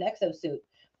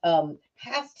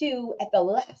 has to, at the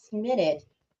last minute,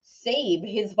 save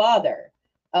his father.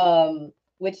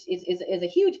 which is a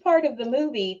huge part of the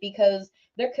movie because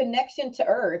their connection to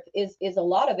Earth is a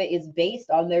lot of it is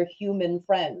based on their human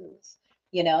friends,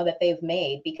 that they've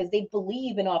made because they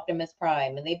believe in Optimus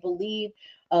Prime and they believe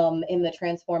in the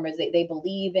Transformers. They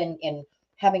believe in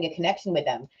having a connection with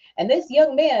them. And this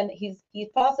young man, he's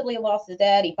possibly lost his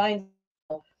dad. He finds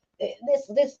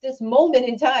this moment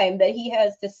in time that he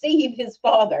has to save his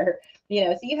father.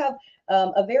 So you have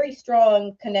a very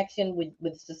strong connection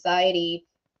with society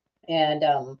and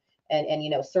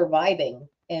surviving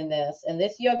in this. And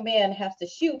this young man has to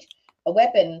shoot a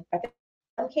weapon, I think,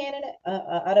 arm cannon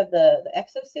out of the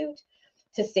exosuit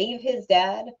to save his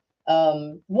dad.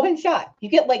 One shot. You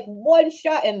get like one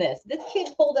shot in this. This kid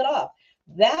pulled it off.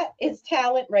 That is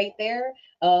talent right there.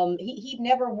 He'd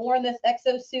never worn this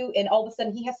exosuit, and all of a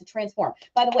sudden he has to transform.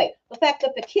 By the way, the fact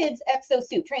that the kid's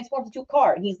exosuit transforms into a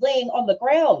car and he's laying on the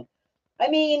ground. I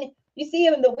mean, you see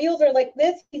him and the wheels are like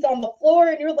this. He's on the floor,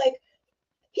 and you're like,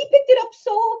 he picked it up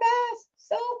so fast.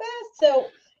 So,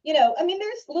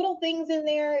 there's little things in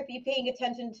there if you're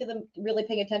really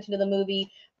paying attention to the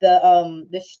movie.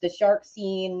 The shark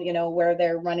scene, where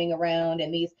they're running around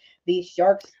and these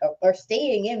sharks are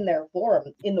staying in their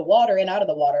form in the water and out of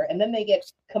the water, and then they get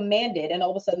commanded, and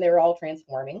all of a sudden they're all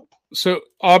transforming. So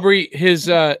Aubrey, his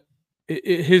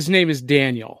name is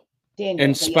Daniel,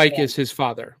 and Spike is his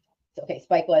father. Okay,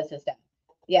 Spike was his dad.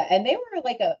 Yeah, and they were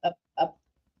like a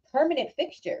permanent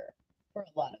fixture for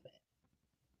a lot of it.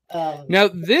 Now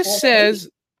this says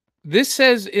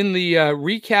in the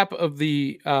recap of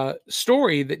the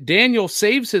story that Daniel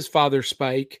saves his father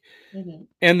Spike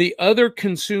and the other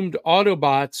consumed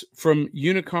Autobots from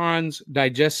Unicron's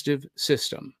digestive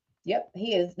system. Yep,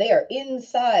 they are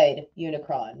inside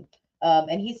Unicron.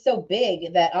 And he's so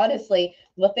big that honestly,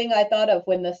 the thing I thought of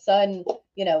when the son,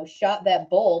 shot that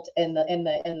bolt in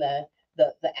the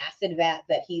acid vat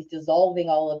that he's dissolving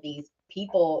all of these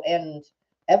people and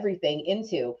everything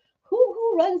into,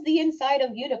 who runs the inside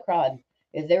of Unicron?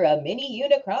 Is there a mini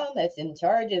Unicron that's in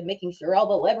charge of making sure all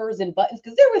the levers and buttons?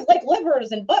 Because there was like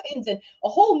levers and buttons and a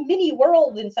whole mini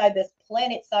world inside this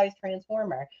planet-sized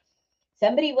transformer.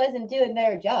 Somebody wasn't doing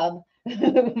their job.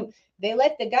 They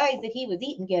let the guys that he was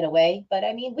eating get away, but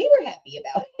I mean, we were happy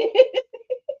about it.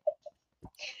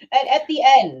 And at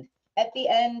the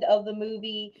end of the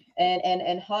movie,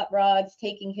 and Hot Rod's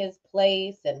taking his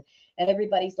place, and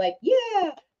everybody's like,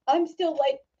 yeah, I'm still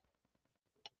like,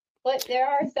 but there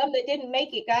are some that didn't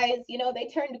make it, guys. They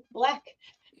turned black,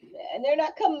 and they're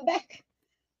not coming back.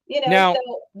 Now,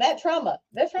 so that trauma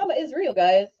is real,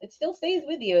 guys. It still stays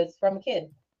with you. It's from a kid.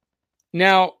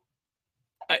 Now,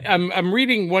 I'm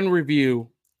reading one review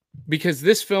because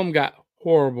this film got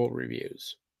horrible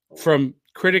reviews from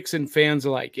critics and fans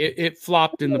alike. It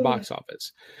flopped in the box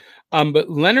office. But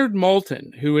Leonard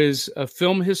Moulton, who is a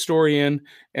film historian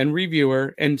and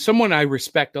reviewer and someone I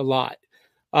respect a lot,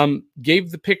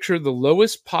 gave the picture the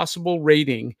lowest possible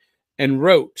rating and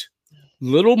wrote,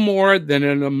 little more than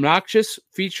an obnoxious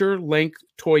feature-length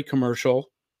toy commercial.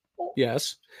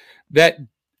 Yes. That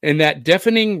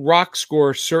deafening rock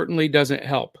score certainly doesn't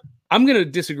help. I'm going to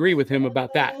disagree with him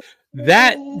about that.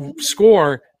 That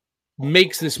score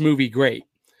makes this movie great.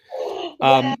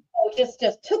 Wow, just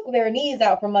took their knees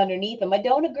out from underneath them. I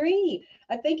don't agree.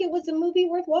 I think it was a movie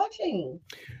worth watching.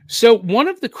 So one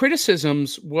of the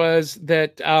criticisms was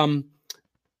that,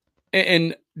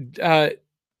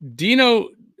 Dino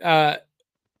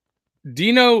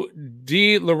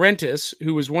De Laurentiis,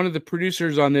 who was one of the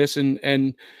producers on this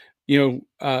and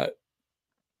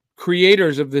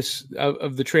creators of this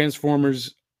of the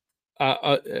Transformers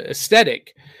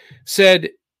aesthetic, said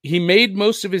he made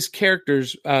most of his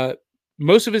characters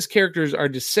are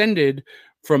descended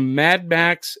from Mad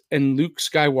Max and Luke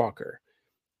Skywalker,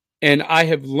 and I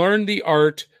have learned the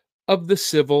art of the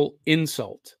civil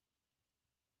insult.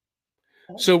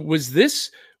 So was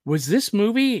this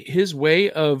movie his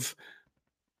way of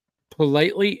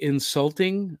politely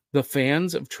insulting the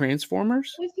fans of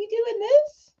Transformers? Was he doing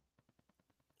this?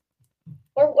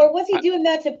 Or was he doing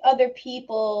that to other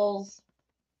people's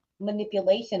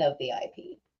manipulation of the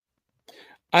IP?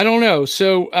 I don't know.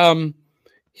 So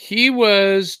he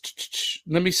was,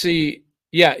 let me see.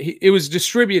 Yeah, it was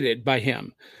distributed by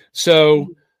him. So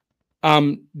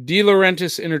De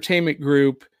Laurentiis Entertainment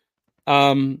Group,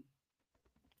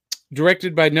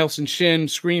 directed by Nelson Shin,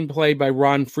 screenplay by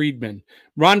Ron Friedman.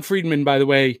 Ron Friedman, by the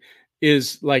way,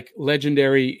 is like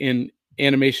legendary in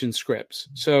animation scripts.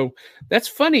 So that's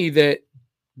funny that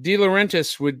De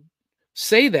Laurentiis would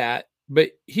say that,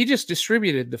 but he just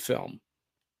distributed the film.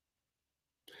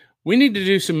 We need to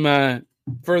do some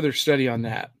further study on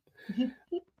that.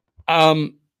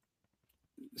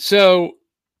 So,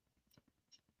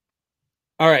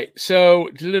 All right. So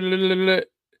the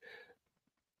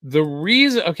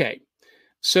reason, okay.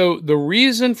 So the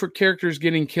reason for characters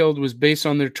getting killed was based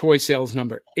on their toy sales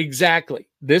number. Exactly.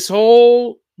 This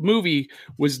whole movie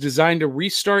was designed to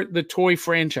restart the toy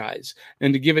franchise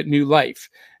and to give it new life.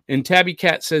 And Tabby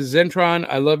Cat says, Zentron,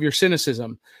 I love your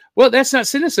cynicism. Well, that's not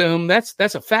cynicism. That's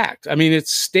a fact. I mean,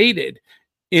 it's stated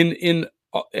in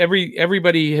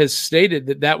everybody has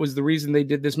stated that was the reason they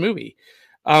did this movie.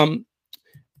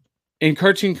 And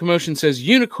Cartoon Commotion says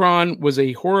Unicron was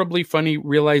a horribly funny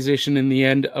realization in the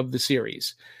end of the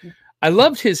series. I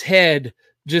loved his head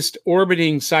just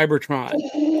orbiting Cybertron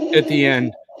at the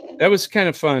end. That was kind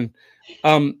of fun.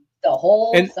 The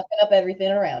whole sucking up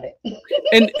everything around it.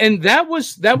 and that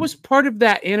was part of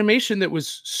that animation that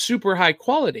was super high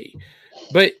quality.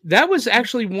 But that was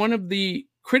actually one of the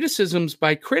criticisms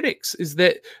by critics, is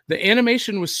that the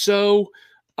animation was so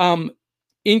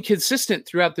inconsistent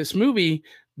throughout this movie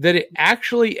that it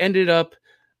actually ended up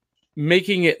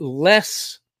making it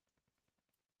less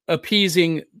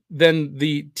appeasing than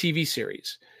the TV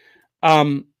series.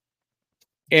 And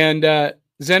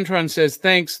Zentron says,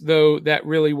 thanks, though that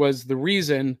really was the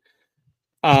reason.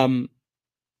 That's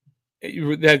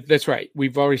right.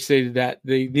 We've already stated that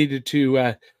they needed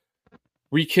to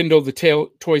rekindle the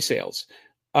toy sales.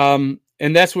 And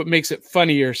that's what makes it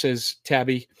funnier, says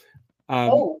Tabby.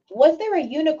 Was there a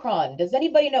Unicron? Does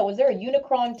anybody know? Was there a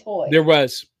Unicron toy? There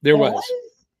was. Wait,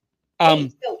 so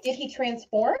did he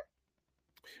transform?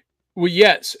 Well,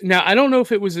 yes. Now, I don't know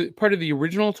if it was a part of the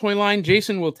original toy line.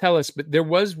 Jason will tell us, but there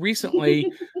was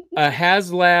recently a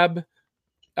HasLab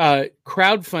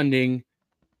crowdfunding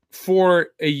for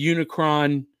a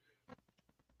Unicron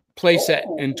playset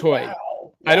and toy.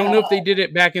 Wow. I don't know if they did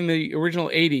it back in the original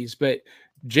 80s, but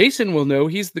Jason will know.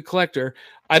 He's the collector.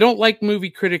 I don't like movie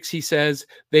critics, he says.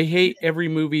 They hate every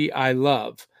movie I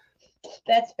love.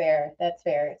 That's fair. That's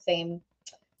fair. Same.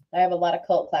 I have a lot of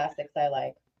cult classics I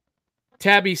like.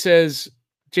 Tabby says,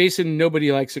 Jason,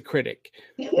 nobody likes a critic.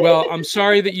 Well, I'm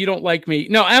sorry that you don't like me.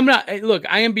 No, I'm not. Look,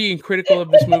 I am being critical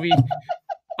of this movie.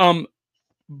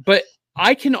 But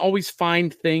I can always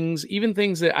find things, even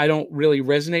things that I don't really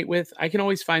resonate with. I can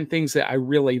always find things that I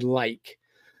really like.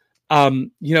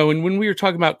 And when we were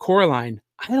talking about Coraline,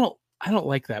 I don't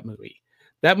like that movie.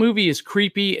 That movie is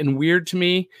creepy and weird to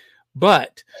me.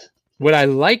 But what I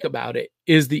like about it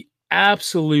is the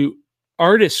absolute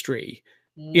artistry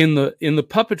in the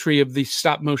puppetry of the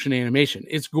stop motion animation.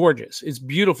 It's gorgeous. It's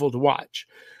beautiful to watch.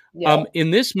 Yeah.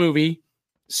 In this movie,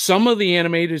 some of the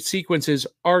animated sequences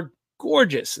are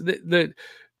gorgeous. The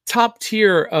top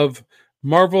tier of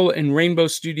Marvel and Rainbow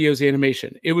Studios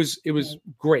animation. It was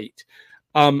great.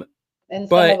 And some of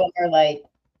them are like,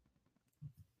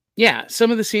 yeah,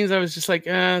 some of the scenes I was just like,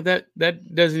 that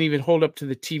doesn't even hold up to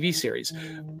the TV series.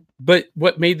 But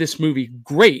what made this movie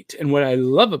great, and what I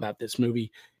love about this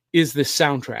movie, is the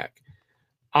soundtrack.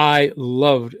 I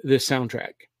loved this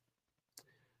soundtrack.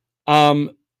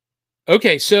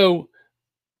 Okay, so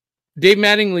Dave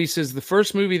Mattingly says the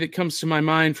first movie that comes to my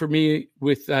mind for me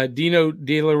with Dino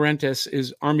De Laurentiis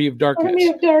is Army of Darkness. Army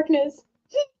of Darkness.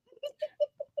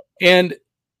 And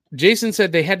Jason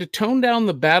said they had to tone down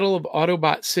the Battle of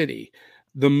Autobot City.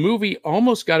 The movie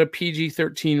almost got a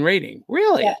PG-13 rating.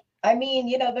 Really? Yeah. I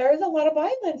mean, there is a lot of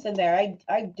violence in there.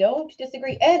 I don't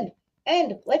disagree.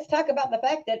 And let's talk about the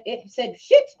fact that it said,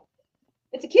 shit,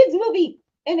 it's a kid's movie.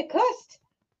 And it cost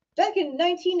back in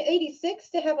 1986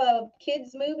 to have a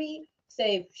kid's movie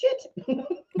say shit.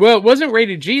 Well, it wasn't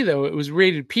rated G, though. It was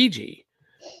rated PG.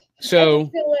 So I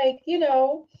feel like,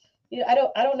 I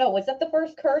don't know. Was that the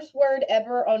first curse word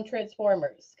ever on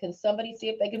Transformers? Can somebody see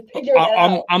if they can figure that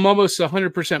out? I'm almost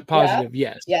 100% positive.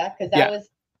 Yeah? Yes. Yeah, because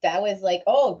that was like,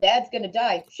 oh, Dad's gonna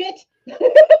die. Shit.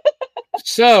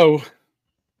 So,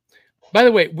 by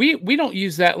the way, we don't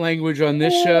use that language on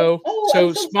this show.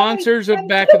 So sponsors of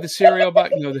Back of the Cereal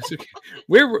Box, no, this okay.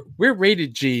 We're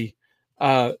rated G,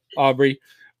 Aubrey.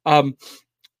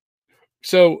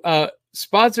 So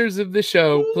sponsors of the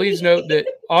show, please note that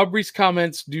Aubrey's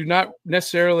comments do not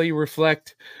necessarily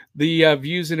reflect the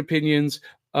views and opinions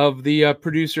of the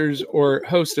producers or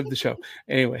host of the show.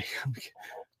 Anyway,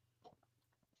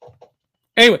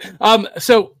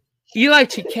 so Eli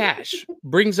T. Cash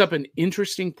brings up an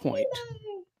interesting point.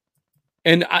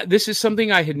 And this is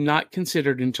something I had not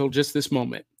considered until just this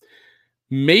moment.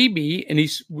 Maybe, and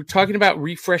we're talking about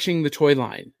refreshing the toy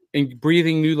line and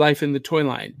breathing new life in the toy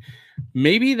line.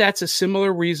 Maybe that's a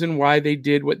similar reason why they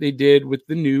did what they did with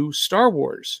the new Star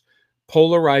Wars,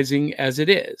 polarizing as it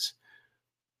is.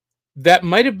 That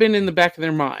might have been in the back of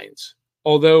their minds,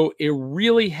 although it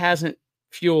really hasn't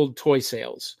fueled toy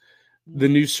sales, the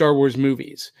new Star Wars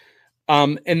movies.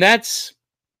 And that's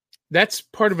that's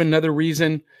part of another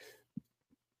reason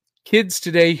kids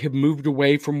today have moved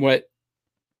away from what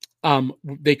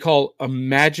they call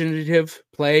imaginative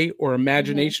play or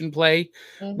imagination play,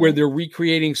 where they're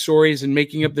recreating stories and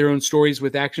making up their own stories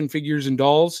with action figures and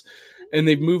dolls. And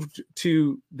they've moved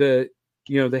to the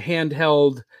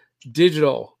handheld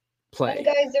digital play. And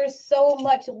guys, there's so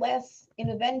much less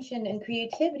invention and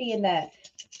creativity in that.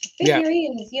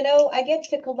 Figurines, I get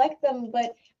to collect them,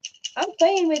 but I'm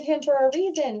playing with him for a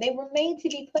reason. They were made to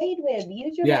be played with.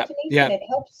 Use your imagination. It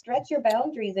helps stretch your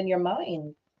boundaries in your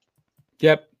mind.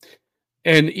 Yep.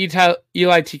 And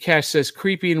Eli T. Cash says,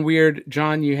 creepy and weird.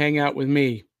 John, you hang out with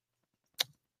me.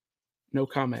 No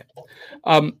comment.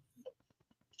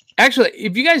 Actually,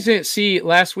 if you guys didn't see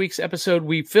last week's episode,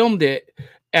 we filmed it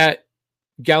at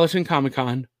Gallatin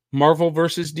Comic-Con, Marvel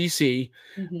versus DC.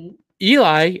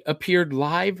 Eli appeared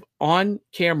live on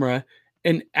camera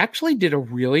and actually did a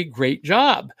really great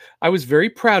job. I was very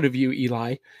proud of you,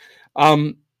 Eli.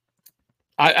 I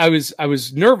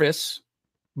was nervous,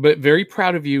 but very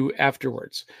proud of you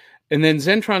afterwards. And then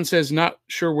Zentron says, not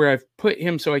sure where I've put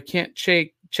him, so I can't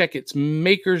check its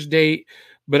maker's date,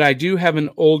 but I do have an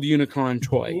old Unicron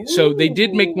toy. Ooh. So they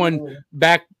did make one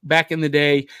back in the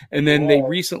day, and then they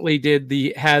recently did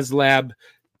the HasLab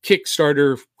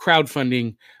Kickstarter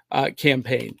crowdfunding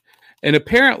campaign. And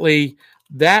apparently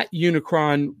that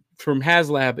Unicron from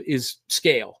HasLab is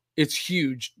scale. It's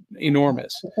huge,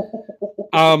 enormous.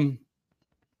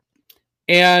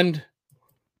 And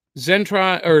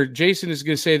Zentron or Jason is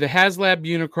going to say the HasLab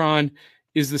Unicron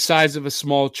is the size of a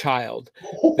small child.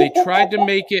 They tried to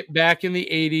make it back in the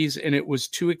 80s and it was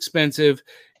too expensive.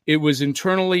 It was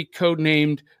internally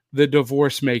codenamed the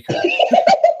Divorce Maker.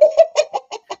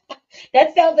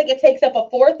 That sounds like it takes up a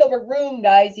fourth of a room,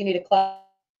 guys. You need a class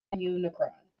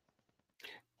Unicron.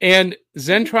 And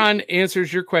Zentron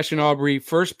answers your question, Aubrey.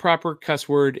 First proper cuss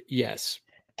word, yes.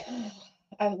 It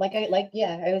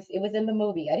was in the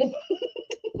movie. I didn't.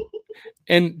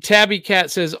 And Tabby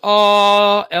Cat says,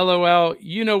 "Oh, LOL.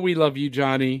 You know we love you,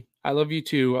 Johnny. I love you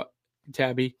too,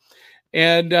 Tabby."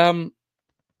 And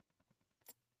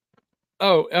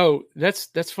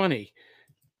that's funny.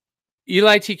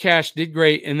 Eli T. Cash did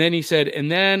great, and then he said, and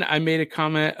then I made a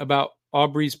comment about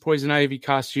Aubrey's Poison Ivy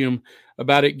costume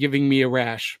about it giving me a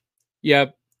rash. Yeah,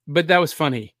 but that was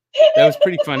funny. That was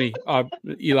pretty funny,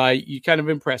 Eli. You kind of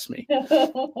impressed me.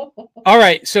 All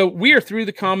right, so we are through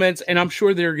the comments, and I'm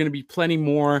sure there are going to be plenty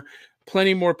more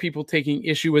people taking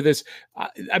issue with this.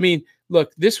 I mean,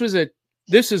 look, this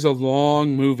is a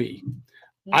long movie.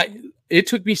 It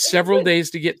took me several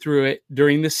days to get through it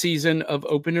during the season of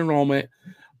open enrollment,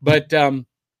 but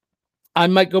I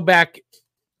might go back.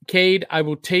 Cade, I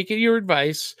will take your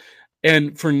advice,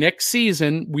 and for next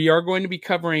season, we are going to be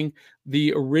covering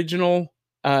the original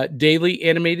daily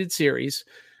animated series,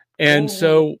 and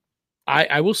so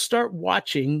I will start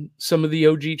watching some of the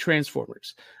OG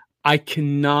Transformers. I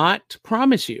cannot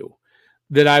promise you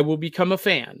that I will become a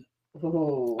fan.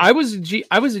 Ooh. I was a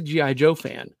G.I. Joe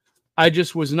fan. I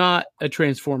just was not a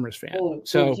Transformers fan.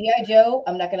 So G.I. Joe,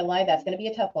 I'm not going to lie, that's going to be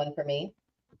a tough one for me.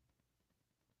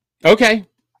 Okay.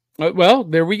 Well,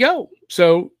 there we go.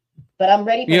 So, but I'm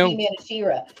ready for He-Man and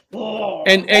She-Ra.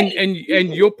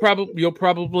 And you'll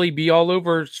probably be all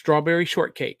over Strawberry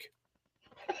Shortcake.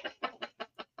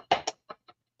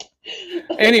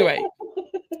 Anyway,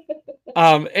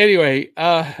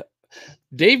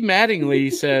 Dave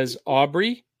Mattingly says,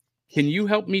 Aubrey, can you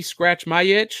help me scratch my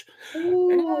itch?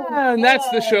 And that's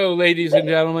the show, ladies and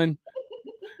gentlemen.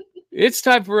 It's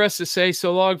time for us to say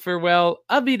so long, farewell,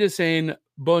 Auf Wiedersehen,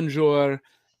 bonjour.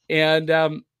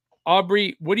 And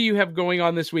Aubrey, what do you have going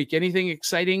on this week? Anything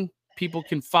exciting? People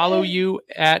can follow you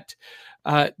at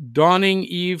Dawning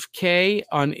Eve K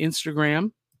on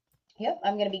Instagram. Yep,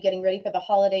 I'm going to be getting ready for the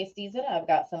holiday season. I've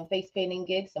got some face painting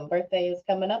gigs, some birthdays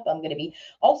coming up. I'm going to be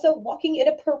also walking in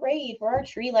a parade for our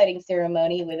tree lighting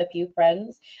ceremony with a few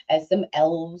friends as some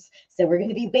elves. So we're going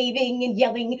to be waving and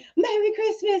yelling, Merry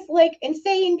Christmas, like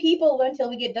insane people until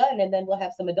we get done, and then we'll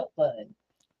have some adult fun.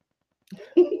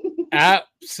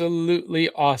 Absolutely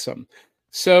awesome.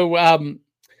 So,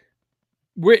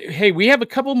 we have a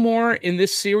couple more in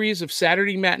this series of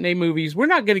Saturday matinee movies. We're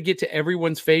not going to get to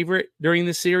everyone's favorite during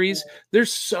the series.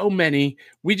 There's so many.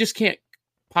 We just can't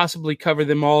possibly cover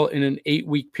them all in an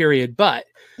 8-week period, but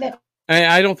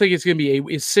I don't think it's going to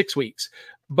be it's 6 weeks,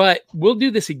 but we'll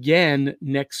do this again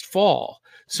next fall.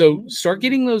 So start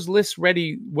getting those lists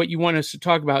ready, what you want us to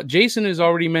talk about. Jason has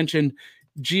already mentioned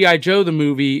G.I. Joe, the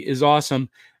movie is awesome.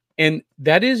 And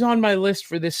that is on my list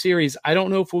for this series. I don't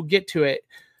know if we'll get to it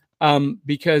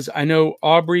because I know,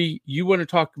 Aubrey, you want to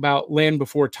talk about Land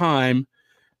Before Time.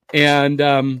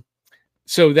 And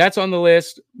So that's on the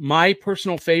list. My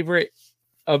personal favorite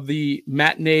of the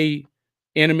matinee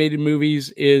animated movies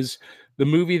is the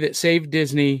movie that saved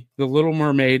Disney, The Little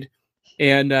Mermaid.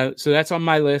 And so that's on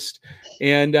my list.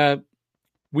 And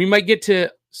we might get to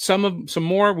some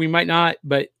more, we might not,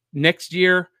 but next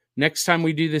time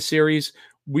we do this series,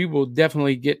 we will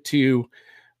definitely get to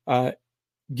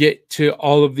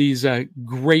all of these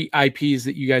great IPs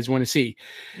that you guys want to see.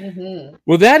 Mm-hmm.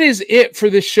 Well, that is it for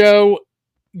the show.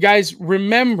 Guys,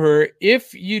 remember,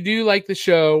 if you do like the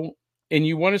show and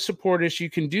you want to support us, you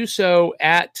can do so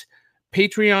at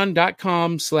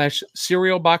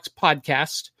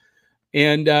patreon.com/serialboxpodcast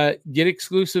and get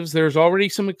exclusives. There's already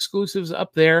some exclusives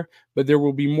up there, but there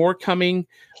will be more coming.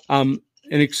 An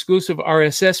exclusive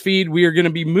RSS feed. We are going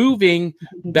to be moving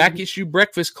Back Issue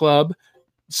Breakfast Club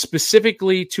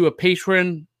specifically to a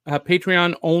Patreon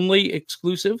only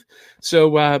exclusive.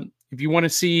 So if you want to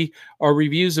see our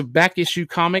reviews of back issue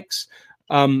comics,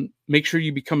 make sure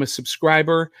you become a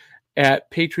subscriber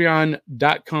at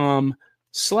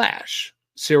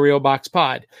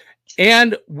patreon.com/serialboxpod.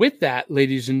 And with that,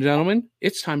 ladies and gentlemen,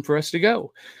 it's time for us to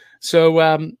go.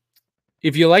 So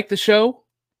if you like the show,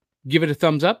 give it a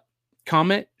thumbs up,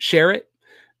 comment, share it,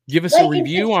 give us a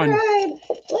review on.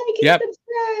 Subscribe.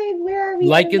 Where are we?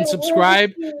 Like and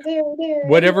subscribe. There.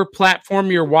 Whatever platform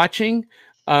you're watching,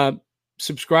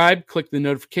 subscribe, click the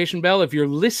notification bell. If you're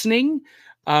listening,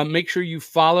 make sure you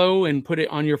follow and put it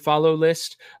on your follow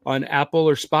list on Apple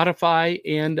or Spotify.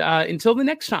 And until the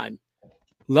next time,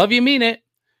 love you, mean it.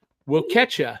 We'll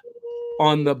catch you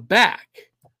on the back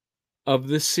of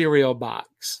the cereal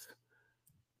box.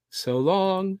 So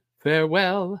long,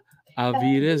 farewell, auf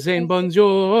Wiedersehen,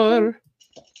 bonjour.